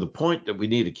 So the point that we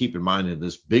need to keep in mind in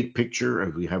this big picture,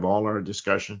 as we have all our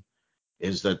discussion,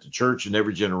 is that the church in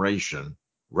every generation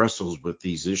wrestles with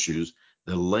these issues.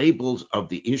 The labels of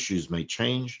the issues may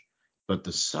change, but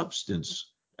the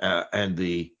substance and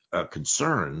the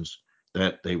concerns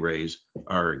that they raise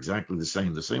are exactly the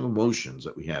same emotions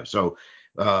that we have. So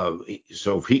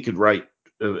if he could write,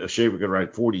 Schaeffer could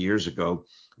write 40 years ago,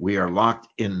 we are locked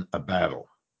in a battle.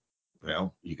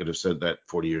 Well, you could have said that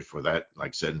 40 years before that, like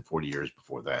I said, and 40 years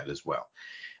before that as well.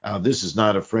 This is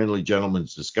not a friendly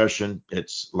gentleman's discussion.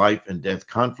 It's life and death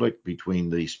conflict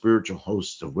between the spiritual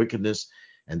hosts of wickedness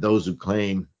and those who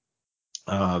claim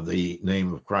the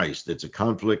name of Christ. It's a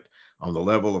conflict on the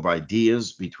level of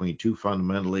ideas between two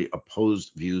fundamentally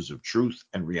opposed views of truth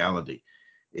and reality.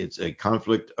 It's a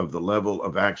conflict of the level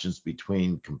of actions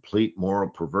between complete moral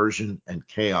perversion and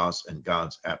chaos and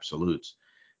God's absolutes.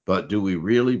 But do we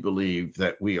really believe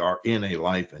that we are in a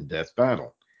life and death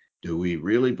battle? Do we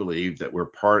really believe that we're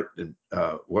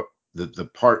the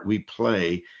part we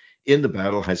play in the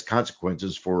battle has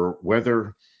consequences for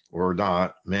whether or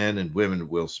not men and women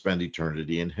will spend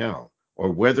eternity in hell,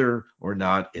 or whether or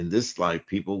not in this life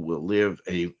people will live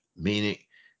a meaning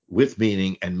with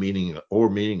meaning and meaning or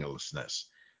meaninglessness,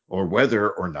 or whether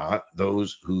or not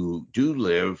those who do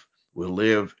live will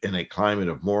live in a climate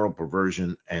of moral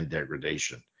perversion and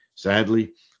degradation?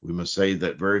 Sadly, we must say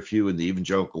that very few in the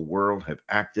evangelical world have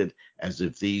acted as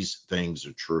if these things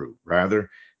are true. Rather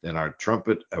than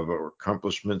trumpet our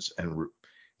accomplishments and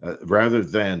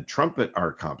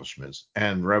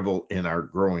revel in our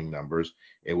growing numbers,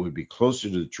 it would be closer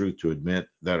to the truth to admit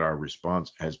that our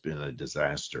response has been a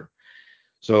disaster.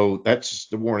 So that's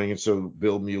the warning. And so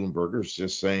Bill Muhlenberger is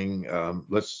just saying,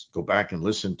 let's go back and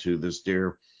listen to this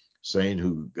dear saint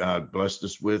who God blessed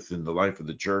us with in the life of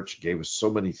the church, gave us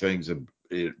so many things, and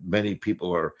many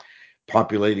people are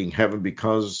populating heaven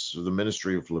because of the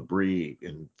ministry of L'Abri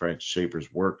in Francis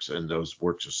Schaeffer's works, and those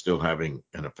works are still having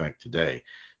an effect today.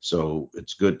 So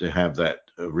it's good to have that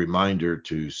reminder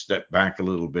to step back a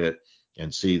little bit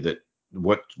and see that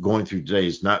what's going through today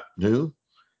is not new.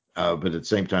 But at the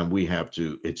same time,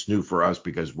 it's new for us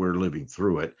because we're living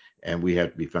through it, and we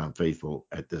have to be found faithful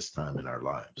at this time in our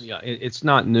lives. Yeah, it's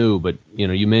not new, but,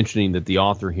 you mentioning that the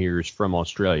author here is from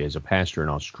Australia, is a pastor in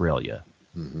Australia.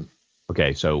 Mm-hmm.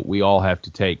 Okay, so we all have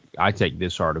to I take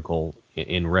this article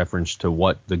in reference to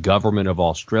what the government of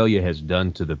Australia has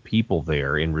done to the people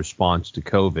there in response to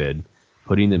COVID,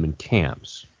 putting them in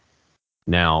camps.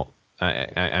 Now,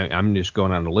 I'm just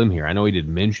going on a limb here. I know he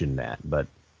didn't mention that, but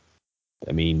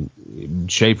I mean,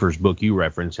 Schaeffer's book you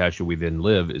referenced, How Should We Then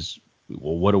Live, is,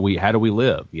 well, how do we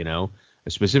live,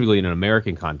 specifically in an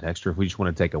American context, or if we just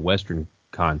want to take a Western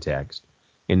context.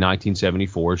 In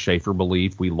 1974, Schaeffer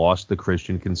believed we lost the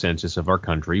Christian consensus of our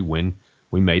country when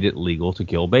we made it legal to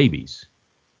kill babies.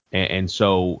 And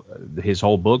so his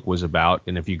whole book was about,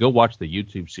 and if you go watch the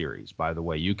YouTube series, by the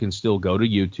way, you can still go to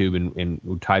YouTube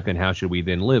and type in How Should We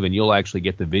Then Live, and you'll actually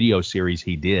get the video series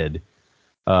he did.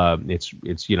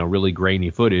 It's really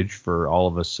grainy footage for all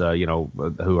of us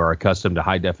who are accustomed to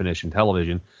high definition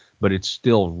television, but it's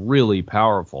still really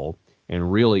powerful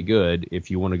and really good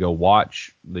if you want to go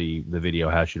watch the video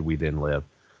How Should We Then Live.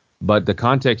 But the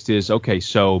context is, okay,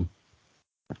 so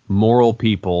immoral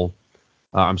people,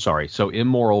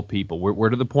 we're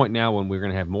to the point now when we're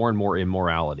going to have more and more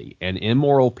immorality, and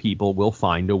immoral people will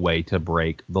find a way to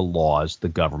break the laws the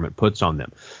government puts on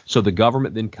them. So the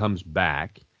government then comes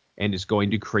back and is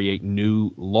going to create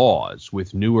new laws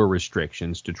with newer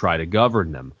restrictions to try to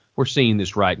govern them. We're seeing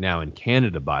this right now in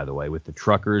Canada, by the way, with the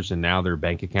truckers, and now their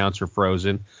bank accounts are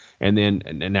frozen. And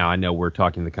now I know we're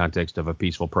talking in the context of a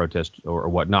peaceful protest or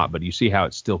whatnot, but you see how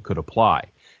it still could apply.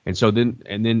 And so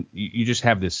then you just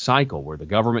have this cycle where the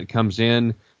government comes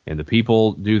in and the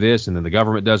people do this, and then the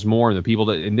government does more, and the people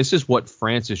do, and this is what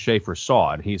Francis Schaeffer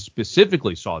saw, and he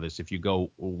specifically saw this. If you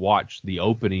go watch the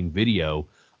opening video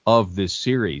of this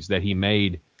series that he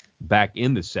made back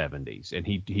in the 70s, and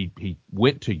he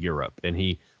went to Europe and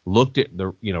he looked at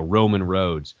the Roman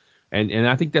roads, and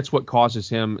I think that's what causes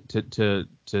him to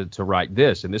write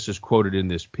this, and this is quoted in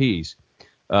this piece.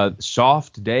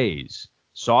 Soft days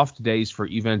for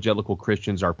evangelical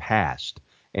Christians are past,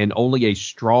 and only a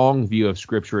strong view of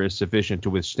Scripture is sufficient to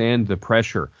withstand the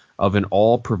pressure of an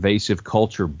all-pervasive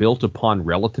culture built upon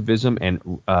relativism and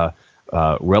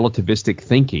relativistic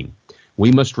thinking.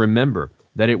 We must remember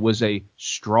that it was a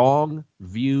strong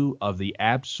view of the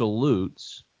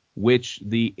absolutes which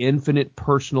the infinite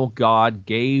personal God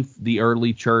gave the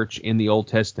early church in the Old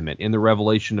Testament, in the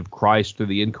revelation of Christ through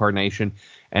the incarnation,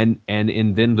 and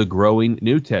in then the growing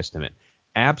New Testament.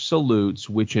 Absolutes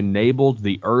which enabled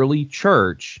the early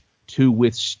church to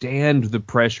withstand the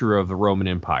pressure of the Roman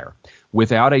Empire.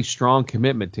 Without a strong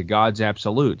commitment to God's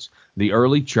absolutes, the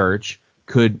early church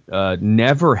could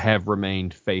never have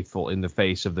remained faithful in the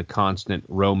face of the constant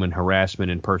Roman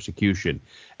harassment and persecution.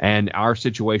 And our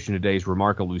situation today is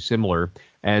remarkably similar,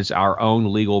 as our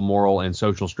own legal, moral, and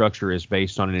social structure is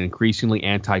based on an increasingly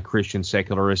anti-Christian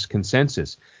secularist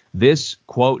consensus. This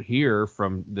quote here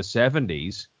from the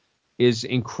 70s is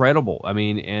incredible. I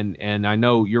mean, and I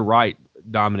know you're right,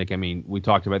 Dominic. I mean, we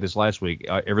talked about this last week.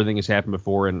 Everything has happened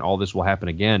before, and all this will happen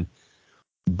again.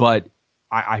 But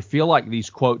I feel like these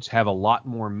quotes have a lot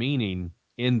more meaning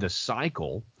in the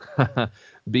cycle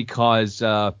because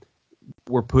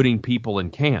we're putting people in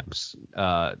camps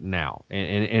now.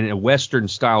 And a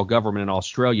Western-style government in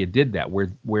Australia did that,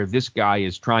 where this guy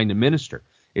is trying to minister.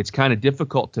 It's kind of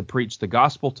difficult to preach the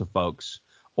gospel to folks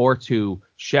or to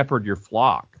shepherd your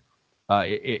flock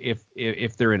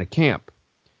if they're in a camp.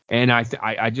 And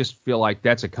I just feel like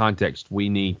that's a context we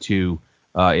need to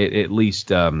at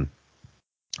least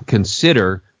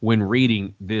consider when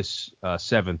reading this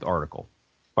seventh article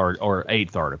or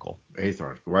eighth article. Eighth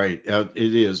article, right?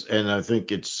 It is, and I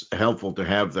think it's helpful to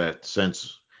have that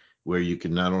sense where you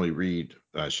can not only read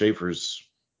Schaeffer's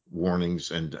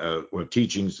warnings and or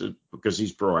teachings, because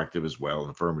he's proactive as well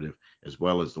and affirmative, as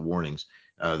well as the warnings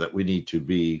that we need to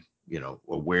be,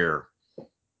 aware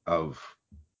of,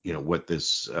 what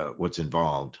this what's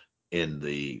involved in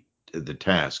the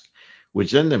task,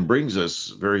 which then brings us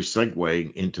very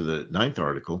segue into the ninth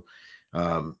article.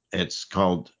 It's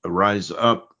called Rise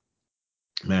Up,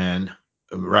 Man,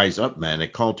 a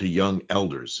call to young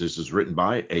elders. This is written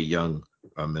by a young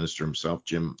minister himself,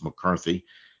 Jim McCarthy,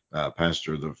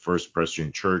 pastor of the First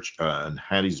Presbyterian Church in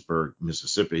Hattiesburg,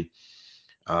 Mississippi,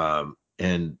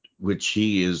 and which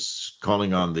he is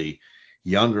calling on the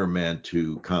younger men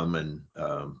to come and,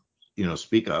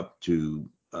 speak up, to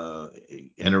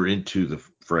enter into the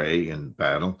fray and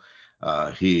battle.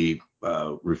 He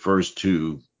refers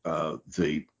to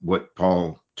what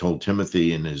Paul told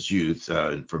Timothy in his youth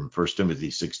from 1 Timothy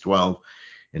 6:12.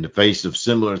 In the face of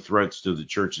similar threats to the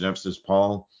church in Ephesus,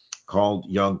 Paul called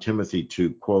young Timothy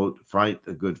to, quote, fight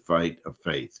a good fight of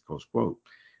faith, close quote.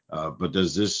 But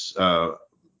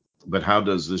how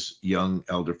does this young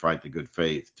elder fight the good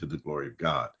faith to the glory of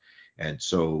God? And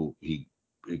so he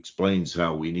explains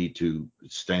how we need to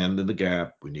stand in the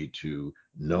gap. We need to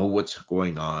know what's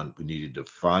going on. We need to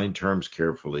define terms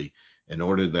carefully in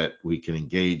order that we can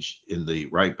engage in the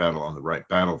right battle on the right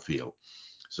battlefield.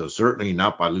 So certainly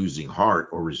not by losing heart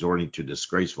or resorting to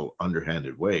disgraceful,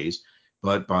 underhanded ways,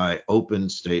 but by open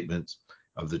statements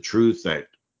of the truth that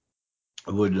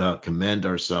would commend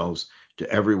ourselves to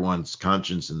everyone's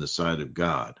conscience in the sight of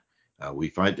God. We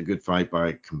fight the good fight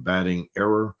by combating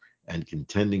error and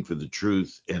contending for the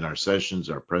truth in our sessions,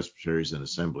 our presbyteries, and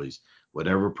assemblies,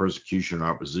 whatever persecution or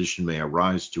opposition may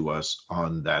arise to us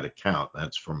on that account.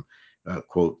 That's from,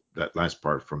 quote, that last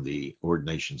part from the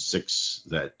Ordination 6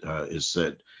 that is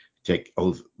said, take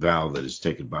oath vow that is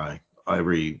taken by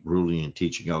every ruling and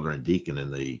teaching elder and deacon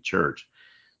in the church.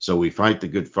 So we fight the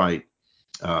good fight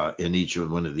in each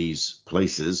one of these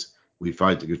places. We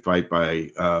fight the good fight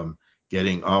by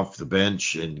getting off the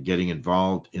bench and getting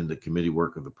involved in the committee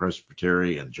work of the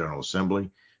Presbytery and General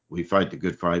Assembly. We fight the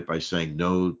good fight by saying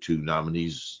no to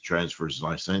nominees, transfers,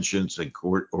 licentiates, and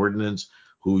court ordinance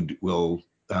who will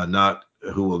not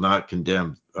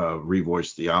condemn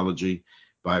revoiced theology,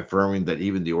 by affirming that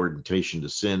even the ordination to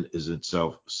sin is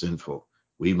itself sinful.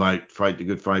 We might fight the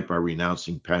good fight by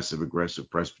renouncing passive-aggressive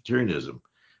Presbyterianism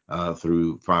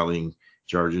through filing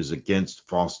charges against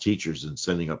false teachers and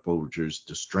sending up overtures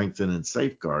to strengthen and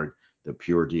safeguard the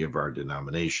purity of our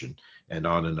denomination. And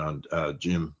on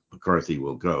Jim McCarthy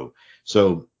will go.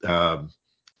 So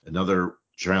another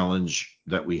challenge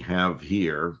that we have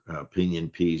here, opinion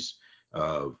piece,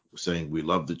 saying we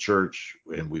love the church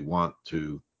and we want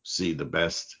to see the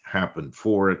best happen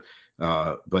for it.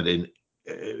 But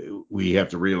we have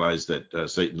to realize that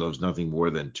Satan loves nothing more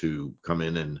than to come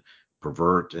in and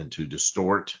pervert and to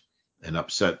distort and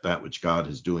upset that which God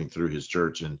is doing through his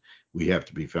church, and we have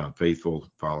to be found faithful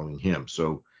following him.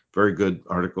 So very good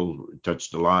article,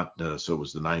 touched a lot. So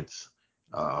was the ninth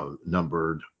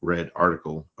numbered read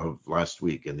article of last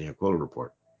week in the Aquila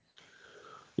Report.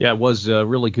 Yeah, it was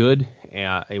really good.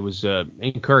 It was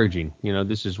encouraging.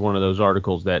 This is one of those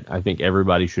articles that I think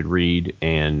everybody should read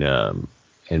and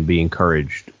be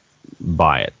encouraged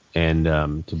by it and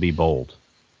to be bold.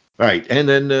 Right. And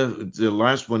then the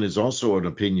last one is also an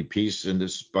opinion piece, and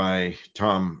this is by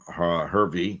Tom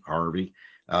Harvey.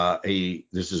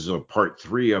 This is a part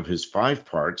 3 of his 5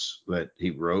 parts that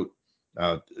he wrote,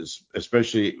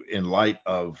 especially in light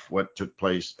of what took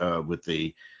place with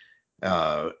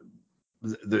uh,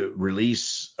 the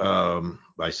release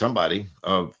by somebody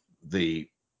of the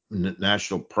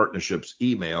National Partnerships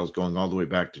emails going all the way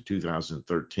back to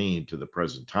 2013 to the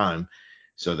present time,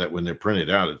 so that when they're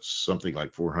printed out, it's something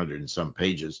like 400 and some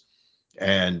pages.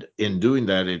 And in doing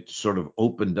that, it sort of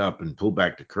opened up and pulled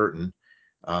back the curtain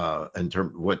in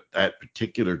terms of what that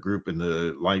particular group in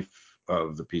the life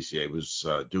of the PCA was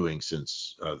doing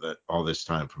since that all this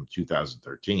time from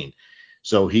 2013.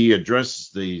 So he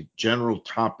addresses the general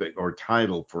topic or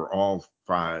title for all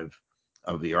 5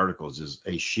 of the articles is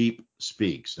A Sheep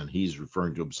Speaks, and he's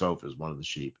referring to himself as one of the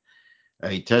sheep.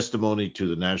 A Testimony to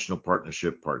the National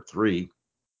Partnership, Part 3.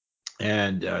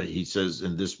 And he says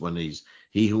in this one,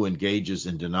 he who engages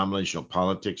in denominational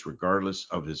politics, regardless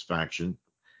of his faction,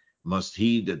 must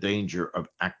heed the danger of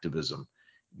activism.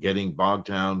 Getting bogged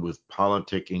down with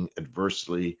politicking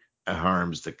adversely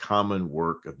harms the common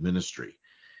work of ministry.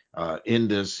 In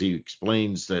this, he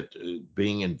explains that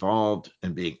being involved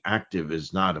and being active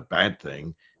is not a bad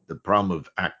thing. The problem of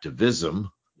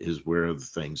activism is where the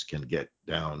things can get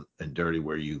down and dirty,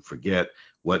 where you forget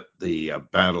what the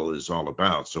battle is all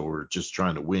about. So we're just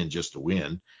trying to win just to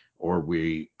win, or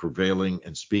we prevailing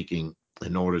and speaking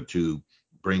in order to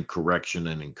bring correction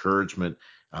and encouragement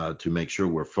to make sure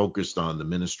we're focused on the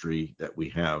ministry that we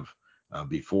have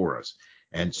before us.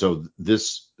 And so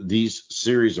these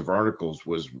series of articles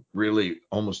was really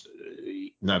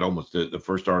not almost the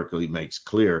first article he makes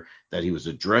clear that he was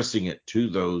addressing it to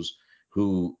those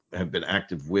who have been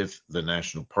active with the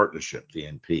National Partnership, the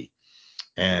NP,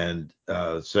 and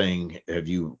saying, have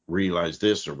you realized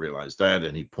this or realized that?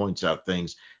 And he points out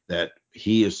things that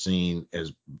he has seen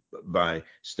as by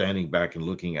standing back and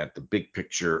looking at the big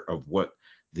picture of what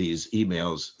these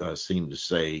emails seem to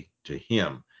say to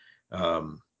him.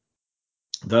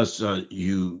 Thus,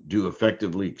 you do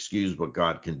effectively excuse what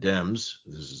God condemns.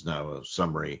 This is now a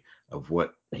summary of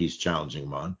what he's challenging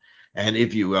him on. And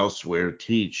if you elsewhere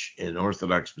teach an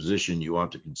orthodox position, you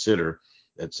ought to consider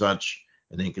that such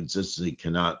an inconsistency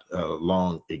cannot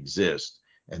long exist,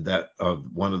 and that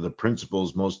one of the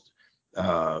principles must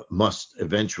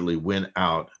eventually win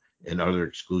out in other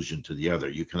exclusion to the other.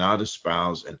 You cannot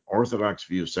espouse an orthodox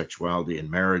view of sexuality and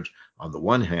marriage on the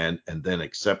one hand, and then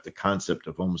accept the concept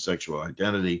of homosexual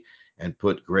identity and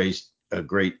put great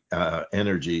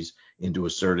energies into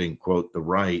asserting, quote, the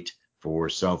right for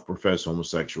self-professed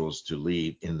homosexuals to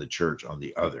lead in the church on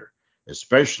the other,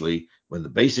 especially when the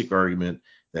basic argument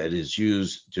that is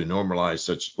used to normalize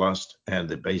such lust and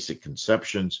the basic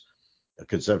conception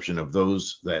of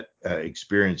those that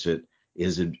experience it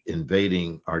is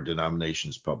invading our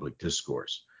denomination's public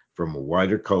discourse from a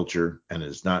wider culture and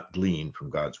is not gleaned from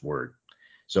God's word.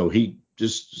 So he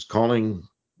just is calling,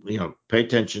 pay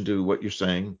attention to what you're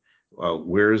saying.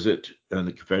 Where is it in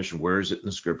the confession? Where is it in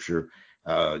the scripture?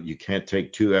 You can't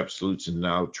take 2 absolutes and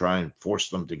now try and force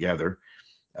them together,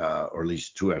 or at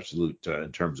least 2 absolute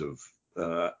in terms of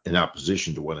in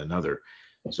opposition to one another.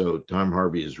 So Tom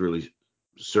Harvey is really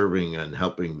serving and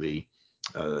helping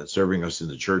serving us in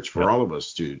the church for all of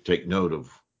us to take note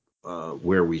of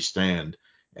where we stand.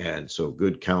 And so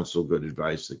good counsel, good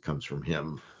advice that comes from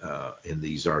him in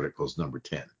these articles, number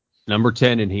 10. Number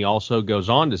 10, and he also goes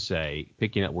on to say,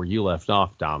 picking up where you left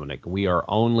off, Dominic, we are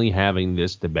only having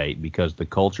this debate because the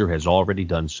culture has already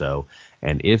done so,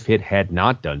 and if it had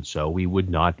not done so, we would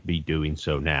not be doing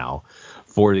so now.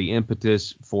 For the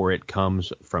impetus for it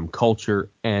comes from culture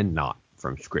and not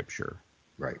from Scripture.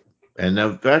 Right. And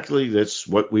actually, that's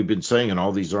what we've been saying in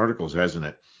all these articles, hasn't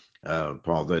it,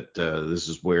 Paul, that this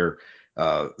is where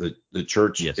the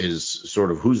church is sort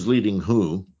of who's leading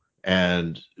who.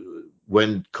 And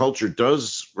when culture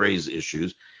does raise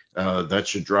issues, that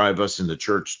should drive us in the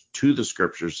church to the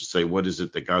scriptures to say, what is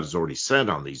it that God has already said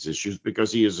on these issues?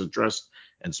 Because he has addressed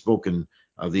and spoken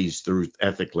of these through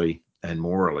ethically and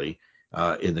morally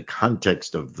in the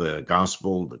context of the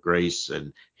gospel, the grace,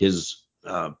 and his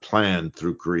plan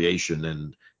through creation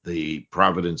and the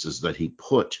providences that he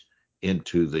put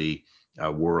into the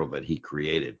world that he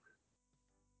created.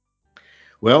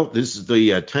 Well, this is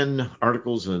the 10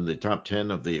 articles in the top 10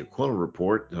 of the Aquila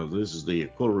Report. Now, this is the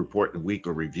Aquila Report and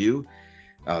Weekly Review.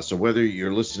 So whether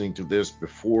you're listening to this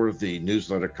before the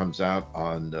newsletter comes out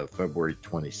on February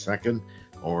 22nd,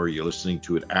 or you're listening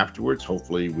to it afterwards.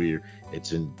 Hopefully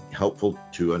it's helpful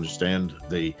to understand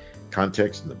the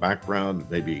context and the background,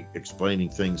 maybe explaining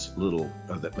things a little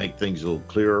that make things a little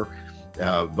clearer.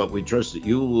 But we trust that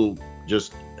you will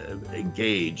just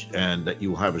engage, and that you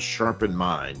will have a sharpened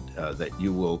mind, that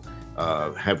you will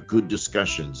have good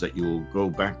discussions, that you will go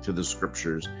back to the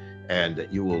scriptures, and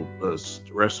that you will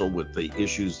wrestle with the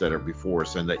issues that are before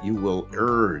us, and that you will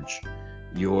urge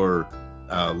your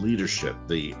leadership,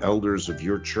 the elders of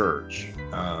your church,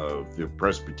 the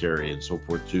presbytery and so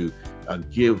forth, to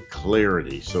give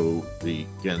clarity. So the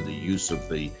use of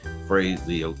the phrase,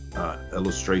 the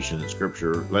illustration in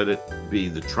scripture, let it be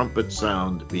the trumpet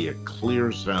sound, be a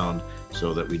clear sound,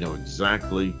 so that we know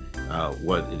exactly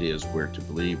what it is we're to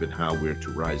believe and how we're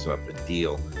to rise up and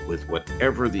deal with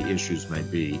whatever the issues may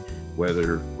be,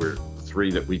 whether we're three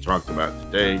that we talked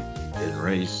about today in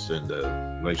race and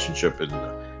the relationship in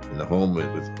the home with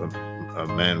a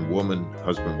man, woman,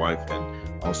 husband, wife,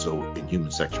 and also in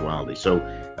human sexuality. So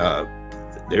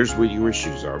there's where your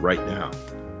issues are right now.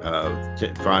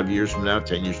 5 years from now,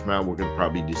 10 years from now, we're going to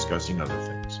probably be discussing other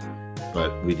things.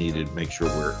 But we need to make sure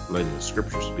we're letting the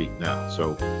scripture speak now.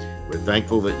 So we're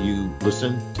thankful that you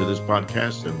listen to this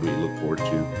podcast, and we look forward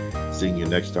to seeing you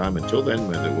next time. Until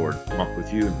then, may the Lord walk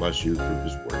with you and bless you through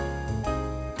his word.